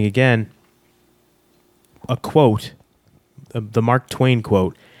mentioning again. A quote, the Mark Twain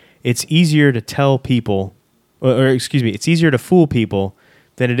quote, it's easier to tell people, it's easier to fool people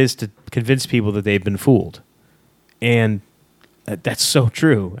than it is to convince people that they've been fooled. And that's so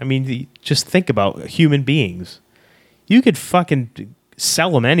true. I mean, just think about human beings. You could fucking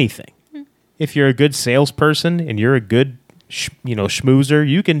sell them anything. If you're a good salesperson and you're a good schmoozer,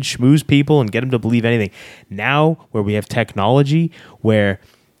 you can schmooze people and get them to believe anything. Now, where we have technology, where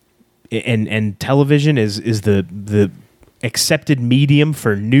and television is the accepted medium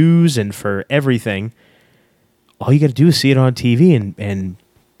for news and for everything, all you got to do is see it on TV, and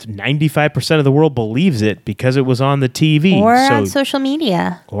 95% of the world believes it because it was on the TV or on social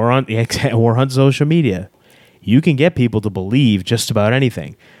media, or on social media. You can get people to believe just about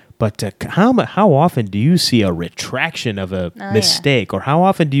anything. But how often do you see a retraction of a mistake? Or how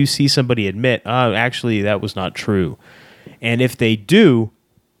often do you see somebody admit, oh, actually, that was not true? And if they do,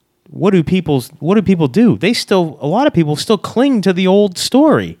 what do people do? A lot of people still cling to the old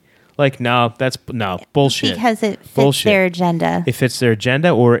story. Like, no, bullshit. Because it fits their agenda. It fits their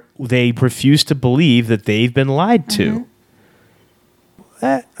agenda, or they refuse to believe that they've been lied to.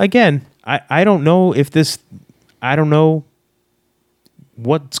 Again, I don't know I don't know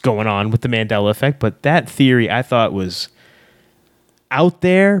what's going on with the Mandela effect, but that theory I thought was out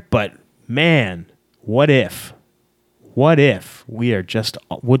there. But man, what if we are just,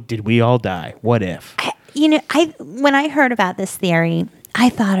 did we all die? What if? When I heard about this theory, I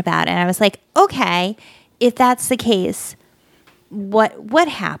thought about it and I was like, okay, if that's the case, what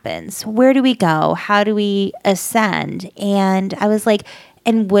happens? Where do we go? How do we ascend? And I was like,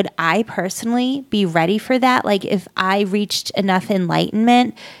 and would I personally be ready for that? Like, if I reached enough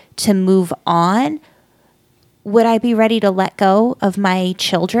enlightenment to move on, would I be ready to let go of my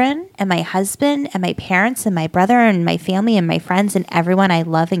children and my husband and my parents and my brother and my family and my friends and everyone I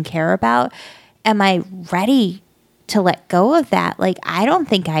love and care about? Am I ready to let go of that? Like, I don't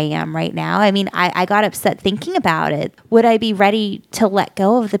think I am right now. I mean, I got upset thinking about it. Would I be ready to let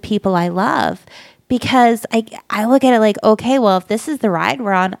go of the people I love? Because I look at it like, okay, well, if this is the ride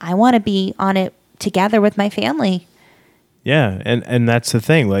we're on, I want to be on it together with my family. Yeah, and that's the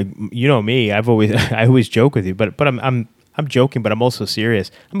thing. Like, you know me, I always joke with you, but I'm joking, but I'm also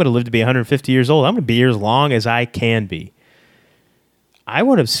serious. I'm going to live to be 150 years old. I'm going to be here as long as I can be. I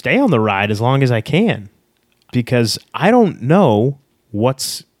want to stay on the ride as long as I can, because I don't know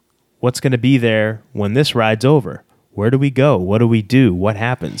what's going to be there when this ride's over. Where do we go? What do we do? What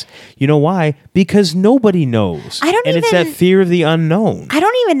happens? You know why? Because nobody knows. It's that fear of the unknown. I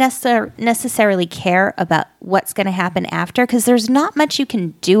don't even necessarily care about what's going to happen after, because there's not much you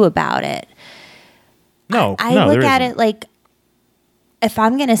can do about it. I look at it like, if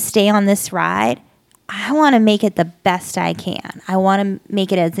I'm going to stay on this ride, I want to make it the best I can. I want to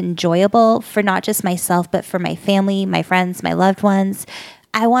make it as enjoyable for not just myself, but for my family, my friends, my loved ones.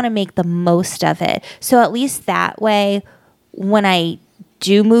 I want to make the most of it. So at least that way, when I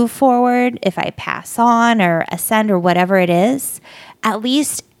do move forward, if I pass on or ascend or whatever it is, at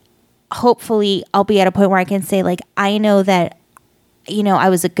least hopefully I'll be at a point where I can say, like, I know that, I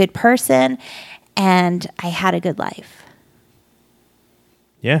was a good person and I had a good life.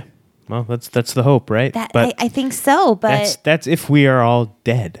 Yeah. Well, that's the hope, right? I think so, but that's if we are all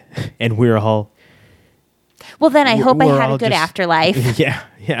dead and we're all. Well, then I hope I had a good afterlife.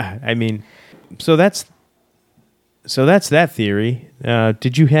 Yeah. I mean, so that's that theory.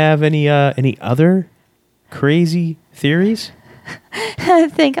 Did you have any other crazy theories? I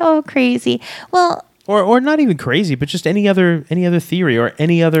think, crazy. Well, or not even crazy, but just any other theory or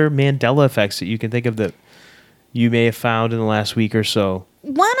any other Mandela effects that you can think of that you may have found in the last week or so?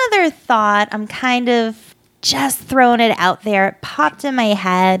 One other thought, I'm kind of just throwing it out there. It popped in my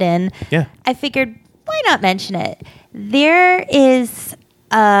head, and I figured, why not mention it? There is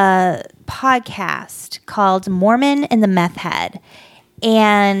a podcast called Mormon and the Meth Head,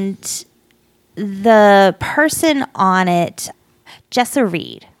 and the person on it, Jessa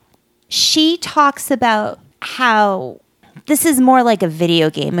Reed, she talks about how this is more like a video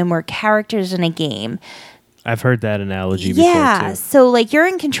game and we're characters in a game. I've heard that analogy before, too. Yeah, so like you're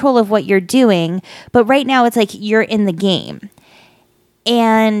in control of what you're doing, but right now it's like you're in the game.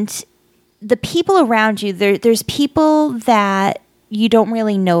 And the people around you, there's people that you don't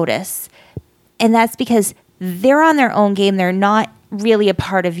really notice. And that's because they're on their own game. They're not really a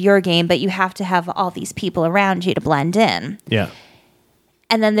part of your game, but you have to have all these people around you to blend in. Yeah.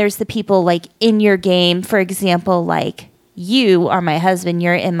 And then there's the people like in your game, for example, like you are my husband,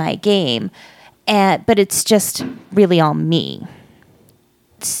 you're in my game, but it's just really all me.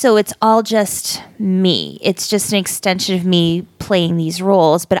 So it's all just me. It's just an extension of me playing these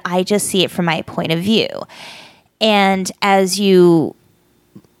roles, but I just see it from my point of view. And as you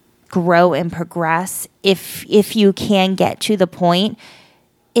grow and progress, if you can get to the point,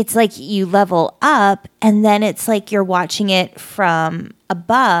 it's like you level up, and then it's like you're watching it from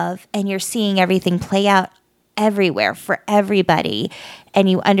above and you're seeing everything play out everywhere for everybody, and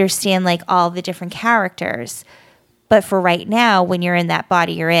you understand like all the different characters. But for right now, when you're in that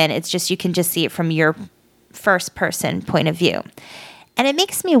body you're in, it's just you can just see it from your first person point of view. And it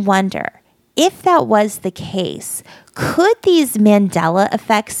makes me wonder, if that was the case, could these Mandela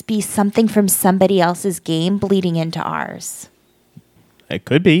effects be something from somebody else's game bleeding into ours? It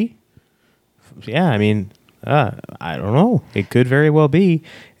could be. Yeah, I mean, I don't know. It could very well be.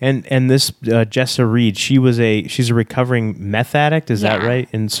 And this Jessa Reed, she's a recovering meth addict, is that right?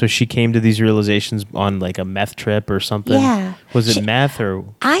 And so she came to these realizations on like a meth trip or something. Yeah. Was it meth or?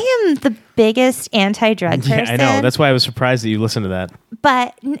 I am the biggest anti-drug person. Yeah, I know. That's why I was surprised that you listened to that.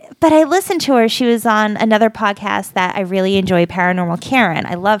 But I listened to her. She was on another podcast that I really enjoy, Paranormal Karen.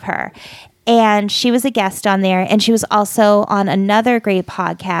 I love her. And she was a guest on there. And she was also on another great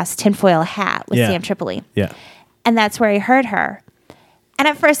podcast, Tinfoil Hat, with Sam Tripoli. Yeah. And that's where I heard her. And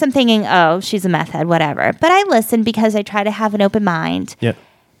at first I'm thinking, oh, she's a meth head, whatever. But I listened because I try to have an open mind. Yeah.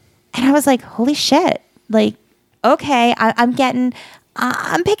 And I was like, holy shit. Like, okay, I'm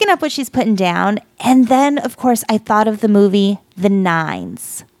picking up what she's putting down. And then, of course, I thought of the movie The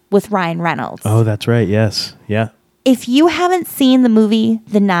Nines with Ryan Reynolds. Oh, that's right. Yes. Yeah. If you haven't seen the movie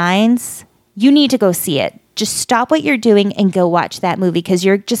The Nines, you need to go see it. Just stop what you're doing and go watch that movie, because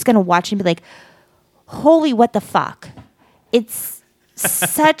you're just going to watch and be like, holy, what the fuck? It's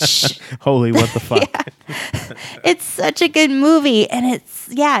such... Holy, what the fuck? Yeah. It's such a good movie. And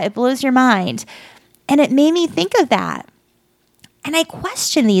it blows your mind. And it made me think of that. And I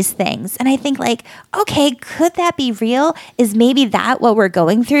question these things. And I think like, okay, could that be real? Is maybe that what we're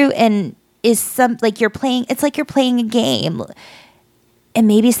going through? And is it's like you're playing a game. And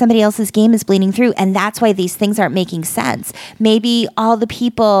maybe somebody else's game is bleeding through. And that's why these things aren't making sense. Maybe all the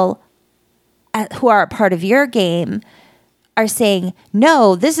people who are a part of your game are saying,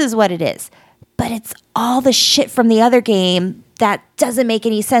 no, this is what it is. But it's all the shit from the other game that doesn't make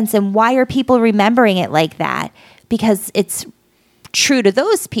any sense. And why are people remembering it like that? Because it's true to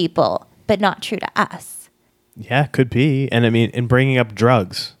those people, but not true to us. Yeah, could be. And I mean, in bringing up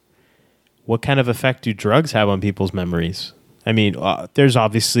drugs, what kind of effect do drugs have on people's memories? I mean, there's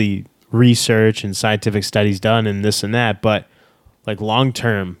obviously research and scientific studies done and this and that, but like long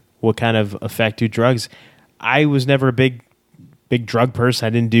term, what kind of effect do drugs? I was never a big drug person. I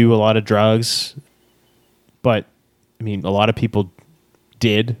didn't do a lot of drugs, but I mean, a lot of people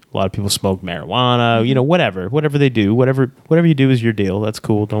did. A lot of people smoke marijuana, whatever they do, whatever you do is your deal. That's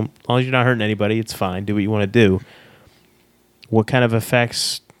cool. As long as you're not hurting anybody, it's fine. Do what you want to do. What kind of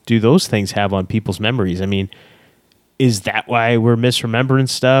effects do those things have on people's memories? I mean, is that why we're misremembering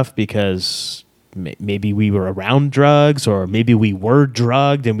stuff? Because maybe we were around drugs, or maybe we were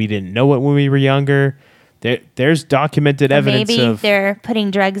drugged and we didn't know it when we were younger. There's documented evidence maybe they're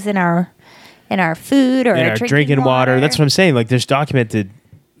putting drugs in our food or in our drinking water. That's what I'm saying. Like, there's documented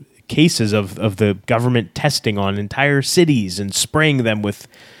cases of the government testing on entire cities and spraying them with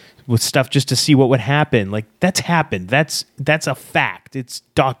stuff just to see what would happen. Like, that's happened. That's a fact. It's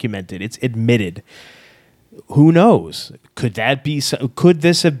documented. It's admitted. Who knows? Could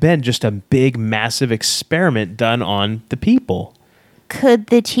this have been just a big, massive experiment done on the people? Could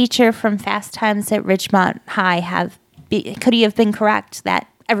the teacher from Fast Times at Ridgemont High could he have been correct that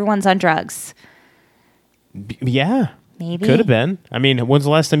everyone's on drugs? Yeah. Maybe. Could have been. I mean, when's the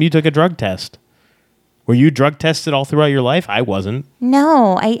last time you took a drug test? Were you drug tested all throughout your life? I wasn't.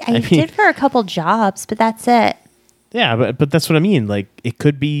 No, I did for a couple jobs, but that's it. Yeah, but that's what I mean. Like, it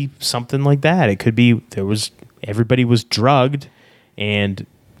could be something like that. It could be everybody was drugged and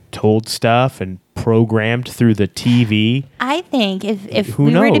told stuff and programmed through the TV. I think if Who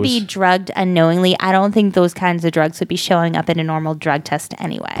we were to knows? be drugged unknowingly, I don't think those kinds of drugs would be showing up in a normal drug test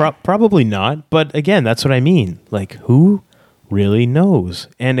anyway. Probably not. But again, that's what I mean. Like, who really knows?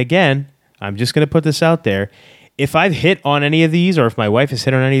 And again, I'm just going to put this out there. If I've hit on any of these, or if my wife has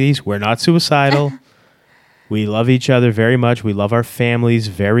hit on any of these, we're not suicidal. We love each other very much. We love our families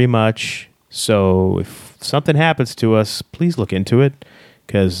very much. So if something happens to us, please look into it.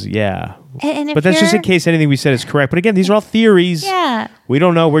 Because, yeah. But that's just in case anything we said is correct. But again, these are all theories. Yeah. We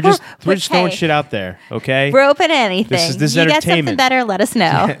don't know. We're just hey. throwing shit out there, okay? We're open to anything. This is you entertainment. get something better, let us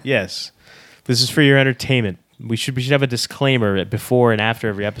know. Yes. This is for your entertainment. We should have a disclaimer before and after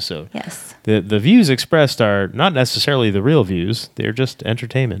every episode. Yes. The views expressed are not necessarily the real views. They're just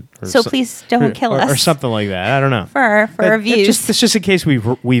entertainment. So please don't kill us. Or something like that. I don't know. For our views. It's just in case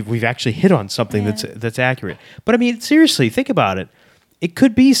we've actually hit on something that's accurate. But I mean, seriously, think about it. It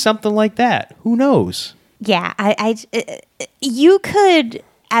could be something like that. Who knows? Yeah, you could,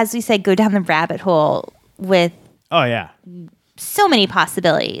 as we said, go down the rabbit hole with Oh, yeah. so many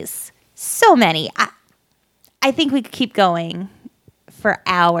possibilities. So many. I think we could keep going for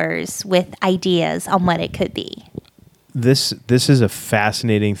hours with ideas on what it could be. This is a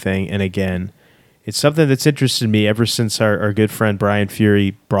fascinating thing. And again, it's something that's interested me ever since our good friend Brian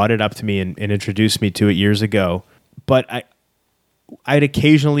Fury brought it up to me and introduced me to it years ago. But I'd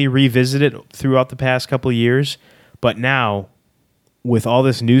occasionally revisit it throughout the past couple of years. But now, with all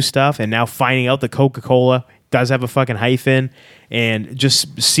this new stuff and now finding out that Coca-Cola does have a fucking hyphen and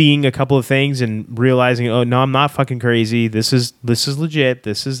just seeing a couple of things and realizing, oh, no, I'm not fucking crazy. This is legit.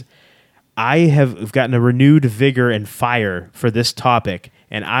 I have gotten a renewed vigor and fire for this topic,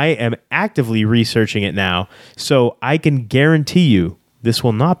 and I am actively researching it now. So I can guarantee you this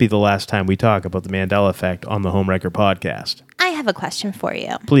will not be the last time we talk about the Mandela effect on the Homewrecker podcast. I have a question for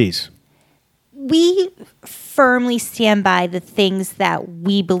you. Please. We firmly stand by the things that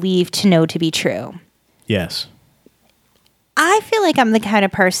we believe to know to be true. Yes. I feel like I'm the kind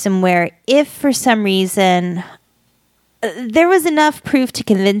of person where if for some reason there was enough proof to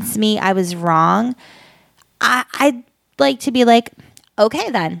convince me I was wrong, I'd like to be like, okay,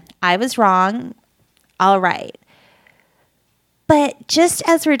 then I was wrong. All right. But just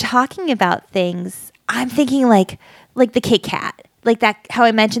as we're talking about things, I'm thinking like the Kit Kat, like that, how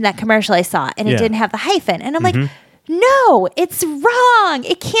I mentioned that commercial I saw and it didn't have the hyphen. And I'm like, no, it's wrong.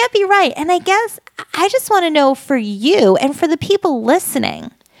 It can't be right. And I guess I just want to know for you and for the people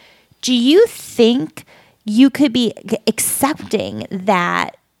listening, do you think you could be accepting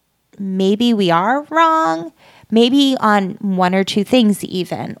that maybe we are wrong, maybe on one or two things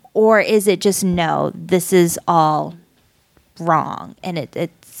even, or is it just no, this is all wrong and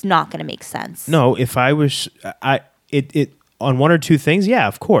it's not going to make sense? No, if I was, it on one or two things, yeah,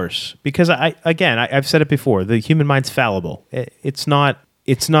 of course. Because I've said it before, the human mind's fallible. It's not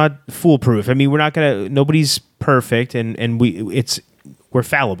foolproof. I mean, nobody's perfect, and we're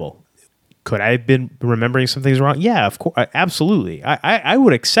fallible. Could I have been remembering some things wrong? Yeah, of course, absolutely. I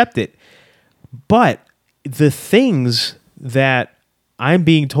would accept it. But the things that I'm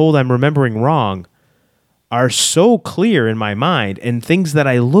being told I'm remembering wrong are so clear in my mind, and things that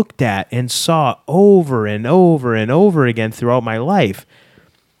I looked at and saw over and over and over again throughout my life,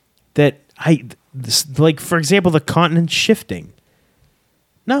 that like, for example, the continent shifting.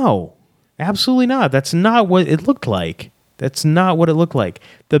 No, absolutely not. That's not what it looked like. That's not what it looked like.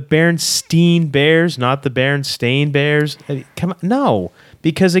 The Berenstain Bears, not the Berenstain Bears. Come on, no.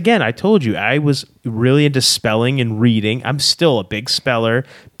 Because again, I told you, I was really into spelling and reading. I'm still a big speller,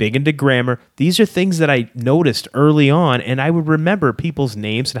 big into grammar. These are things that I noticed early on, and I would remember people's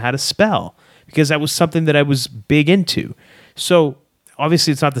names and how to spell because that was something that I was big into. So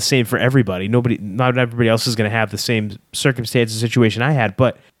obviously, it's not the same for everybody. Not everybody else is going to have the same circumstances, situation I had.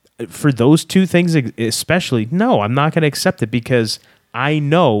 But for those two things especially, no, I'm not going to accept it because I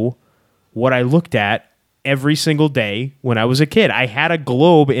know what I looked at every single day when I was a kid. I had a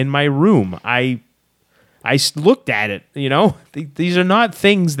globe in my room. I looked at it, These are not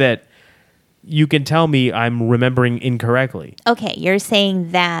things that you can tell me I'm remembering incorrectly. Okay, you're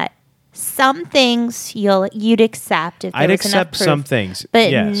saying that some things you'd accept if there I'd was accept enough proof, some things, but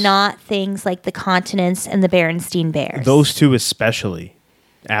yes. not things like the continents and the Berenstain Bears. Those two especially.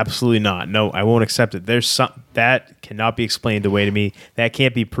 Absolutely not. No, I won't accept it. There's some that cannot be explained away to me. That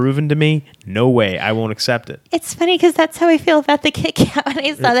can't be proven to me. No way. I won't accept it. It's funny because that's how I feel about the Kit Kat when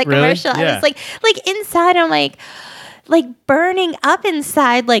I saw that Really? commercial. Yeah. I was like inside, I'm like burning up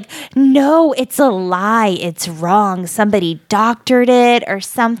inside. Like, no, it's a lie. It's wrong. Somebody doctored it or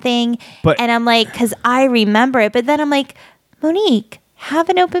something. And I'm like, because I remember it. But then I'm like, Monique, have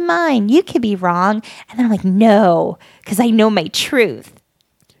an open mind. You could be wrong. And then I'm like, no, because I know my truth.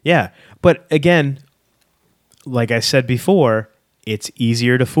 Yeah. But again, like I said before, it's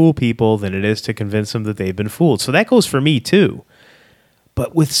easier to fool people than it is to convince them that they've been fooled. So that goes for me too.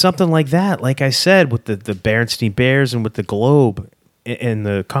 But with something like that, like I said, with the Berenstain Bears and with the globe and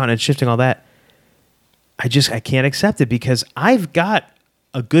the continent shifting, all that, I can't accept it because I've got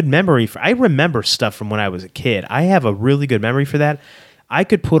a good memory. I remember stuff from when I was a kid. I have a really good memory for that. I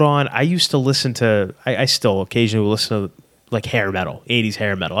could put on, I used to listen to, I still occasionally will listen to like hair metal, 80s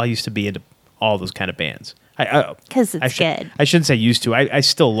hair metal. I used to be into all those kind of bands. Because it's good. I shouldn't say used to. I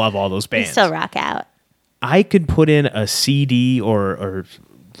still love all those bands. You still rock out. I could put in a CD or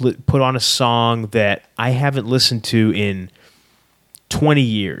put on a song that I haven't listened to in 20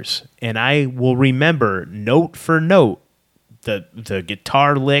 years, and I will remember note for note the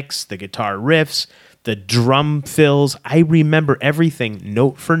guitar licks, the guitar riffs, the drum fills. I remember everything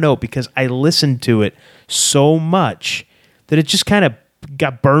note for note because I listened to it so much that it just kind of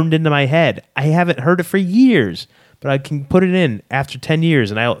got burned into my head. I haven't heard it for years, but I can put it in after 10 years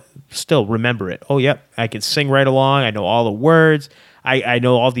and I'll still remember it. Oh, yep, I can sing right along. I know all the words. I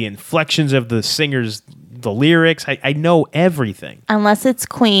know all the inflections of the singers, the lyrics. I know everything. Unless it's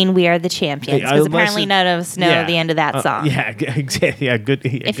Queen, We Are the Champions. Because apparently none of us know the end of that song. Yeah, exactly. Yeah, good.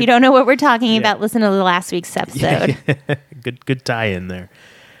 Yeah, if you don't know what we're talking about, listen to the last week's episode. Yeah. Good tie in there.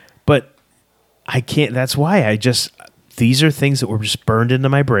 But I can't, that's why these are things that were just burned into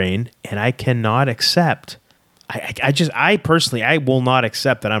my brain and I cannot accept. I personally, I will not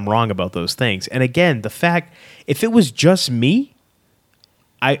accept that I'm wrong about those things. And again, the fact, if it was just me,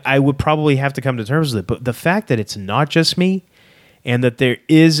 I would probably have to come to terms with it. But the fact that it's not just me and that there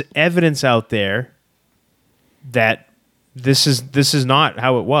is evidence out there that this is not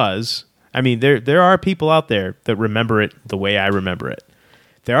how it was. I mean, there are people out there that remember it the way I remember it.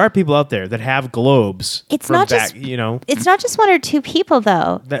 There are people out there that have globes. It's not just It's not just one or two people,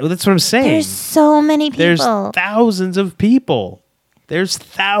 though. That's what I'm saying. There's so many people. There's thousands of people. There's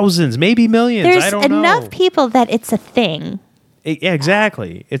thousands, maybe millions. There's I don't know. enough people that it's a thing. Yeah,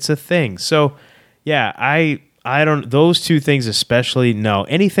 exactly. It's a thing. So, yeah, I don't. Those two things especially. No.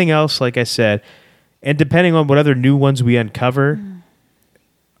 Anything else, like I said, and depending on what other new ones we uncover.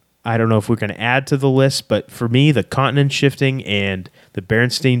 I don't know if we're going to add to the list, but for me, the continent shifting and the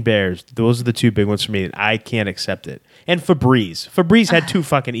Berenstain Bears, those are the two big ones for me. And I can't accept it. And Febreze had two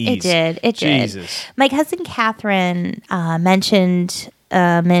fucking E's. It did. Jesus. My cousin Catherine mentioned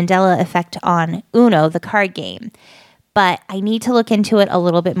Mandela effect on Uno, the card game. But I need to look into it a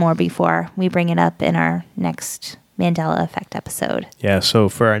little bit more before we bring it up in our next Mandela effect episode. Yeah, so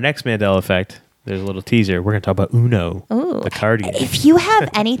for our next Mandela effect, there's a little teaser. We're going to talk about Uno, the card game. If you have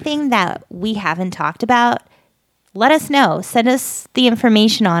anything that we haven't talked about, let us know. Send us the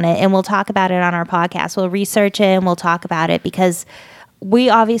information on it, and we'll talk about it on our podcast. We'll research it, and we'll talk about it because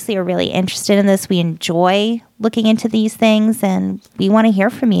we obviously are really interested in this. We enjoy looking into these things, and we want to hear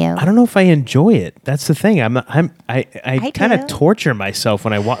from you. I don't know if I enjoy it. That's the thing. I kind of torture myself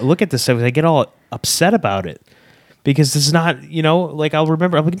when I look at this stuff. I get all upset about it. Because this is not, like I'll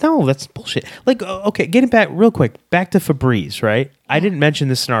remember, I'm like, no, that's bullshit. Like, okay, getting back real quick, back to Febreze, right? I didn't mention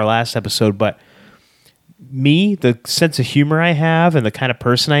this in our last episode, but me, the sense of humor I have and the kind of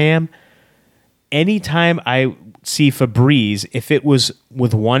person I am, anytime I see Febreze, if it was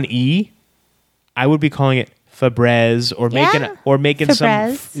with one E, I would be calling it Febreze or making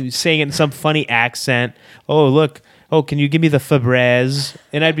Febreze. saying it in some funny accent. Oh, look. Oh, can you give me the Febreze?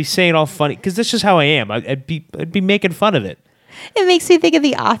 And I'd be saying it all funny because that's just how I am. I'd be making fun of it. It makes me think of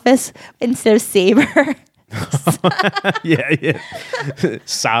The Office instead of Saber. yeah.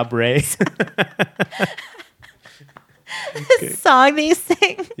 Sabre. The song they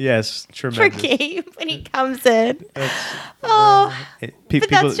sing. Yes, tremendous. For Gabe when he comes in. But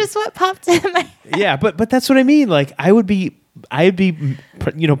that's just what popped in my head. Yeah, but that's what I mean. Like I'd be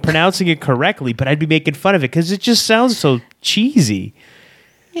pronouncing it correctly, but I'd be making fun of it because it just sounds so cheesy.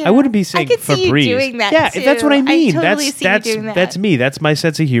 Yeah. I wouldn't be saying Febreze. I could see you doing that too. That's what I mean. I totally see you doing that. That's me. That's my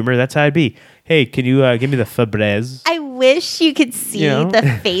sense of humor. That's how I'd be. Hey, can you give me the Febreze? I wish you could see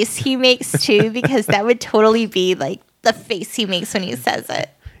the face he makes too, because that would totally be like the face he makes when he says it.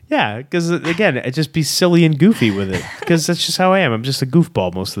 Yeah, because again, I'd just be silly and goofy with it. Because that's just how I am. I'm just a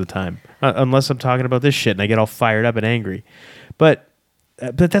goofball most of the time, unless I'm talking about this shit and I get all fired up and angry. But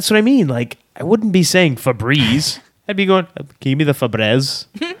that's what I mean. Like, I wouldn't be saying Febreze. I'd be going, "Give me the Febreze."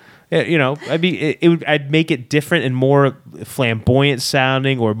 I'd make it different and more flamboyant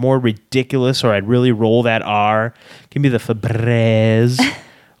sounding, or more ridiculous, or I'd really roll that R. Give me the Febreze.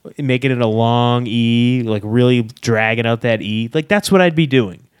 Making it a long E, like really dragging out that E. Like, that's what I'd be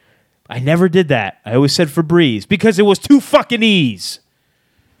doing. I never did that. I always said Febreze because it was 2 fucking E's.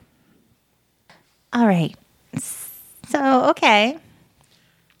 All right. So, okay.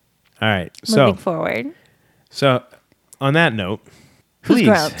 All right. Moving forward. So, on that note, Who's please.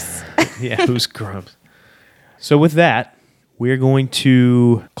 Grumps? Yeah, who's Grumps? So, with that, we're going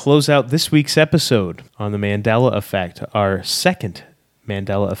to close out this week's episode on the Mandela Effect, our second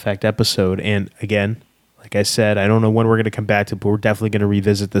Mandela Effect episode. And again, like I said, I don't know when we're going to come back to, but we're definitely going to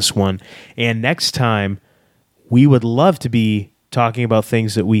revisit this one. And next time, we would love to be talking about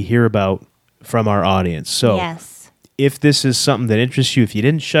things that we hear about from our audience. So yes. If this is something that interests you, if you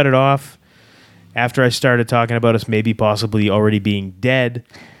didn't shut it off after I started talking about us maybe possibly already being dead,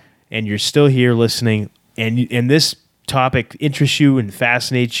 and you're still here listening, and this topic interests you and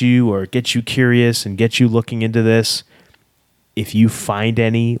fascinates you, or gets you curious and gets you looking into this, if you find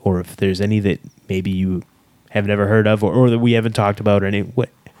any, or if there's any that maybe you have never heard of, or that we haven't talked about, or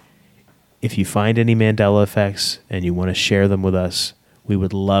if you find any Mandela effects and you want to share them with us, we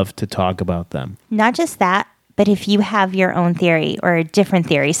would love to talk about them. Not just that, but if you have your own theory or a different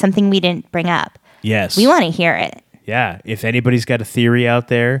theory, something we didn't bring up, yes, we want to hear it. Yeah, if anybody's got a theory out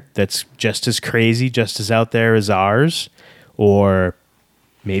there that's just as crazy, just as out there as ours, or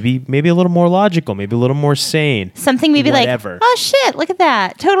maybe a little more logical, maybe a little more sane. Something maybe whatever. Like, oh shit, look at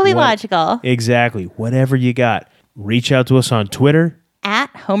that. Totally logical. Exactly. Whatever you got. Reach out to us on Twitter.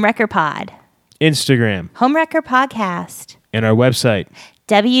 At Homewrecker Pod. Instagram. Homewrecker Podcast. And our website.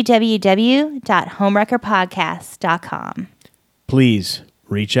 www.homewreckerpodcast.com. Please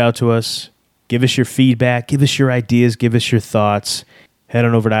reach out to us. Give us your feedback. Give us your ideas. Give us your thoughts. Head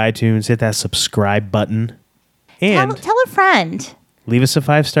on over to iTunes. Hit that subscribe button. And tell a friend. Leave us a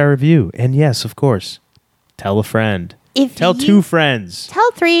 5-star review. And yes, of course, tell a friend. Tell 2 friends.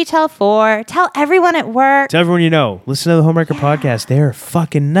 Tell 3, tell 4. Tell everyone at work. Tell everyone you know. Listen to the Homewrecker Podcast. They're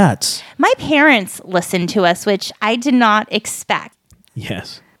fucking nuts. My parents listen to us, which I did not expect.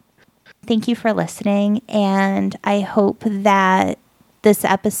 Yes. Thank you for listening. And I hope that this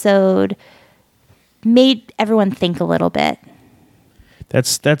episode made everyone think a little bit.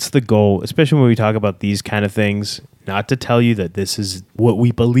 That's the goal, especially when we talk about these kind of things. Not to tell you that this is what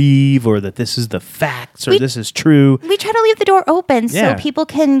we believe, or that this is the facts, or this is true. We try to leave the door open so people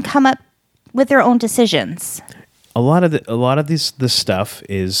can come up with their own decisions. A lot of this stuff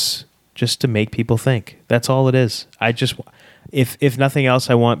is just to make people think. That's all it is. I just, if nothing else,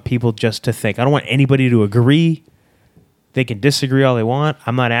 I want people just to think. I don't want anybody to agree. They can disagree all they want.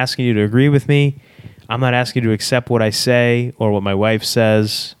 I'm not asking you to agree with me. I'm not asking you to accept what I say or what my wife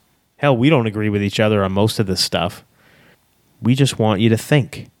says. Hell, we don't agree with each other on most of this stuff. We just want you to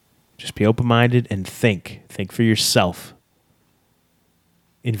think. Just be open-minded and think. Think for yourself.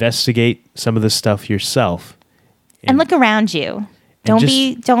 Investigate some of this stuff yourself. And look around you. Don't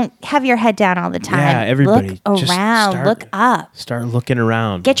have your head down all the time. Yeah, everybody. Look around. Look up. Start looking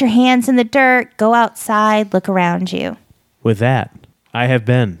around. Get your hands in the dirt. Go outside. Look around you. With that, I have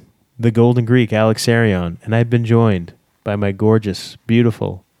been the Golden Greek, Alex Arion, and I've been joined by my gorgeous,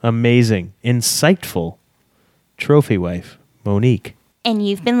 beautiful, amazing, insightful trophy wife, Monique. And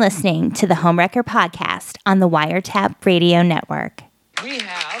you've been listening to the Homewrecker Podcast on the Wiretap Radio Network. We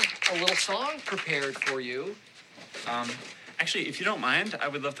have a little song prepared for you. Actually, if you don't mind, I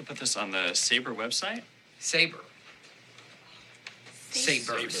would love to put this on the Sabre website. Sabre.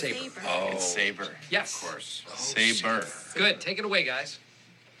 Oh, it's Sabre. Yes. Of course. Sabre. Good. Take it away, guys.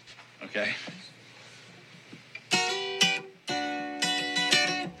 Okay.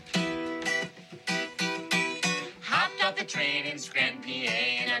 Hopped off the train in Scranton, PA,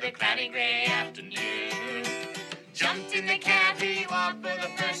 another cloudy gray afternoon. Jumped in the cab, here you are for the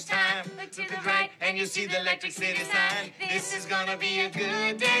first time. Look to the right, and you see the Electric City sign. This is gonna be a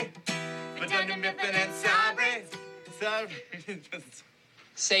good day for Dunder Mifflin and Sabre.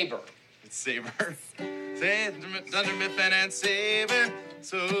 Sabre. It's Sabre. Say Dunder Mifflin and Sabre.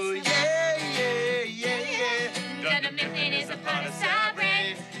 So yeah. Dunder Mifflin is a part of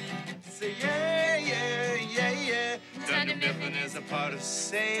Sabre. Say yeah. Dunder Mifflin is a part of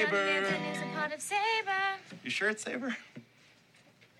Sabre. Dunder Mifflin is a part of Sabre. You sure it's Sabre?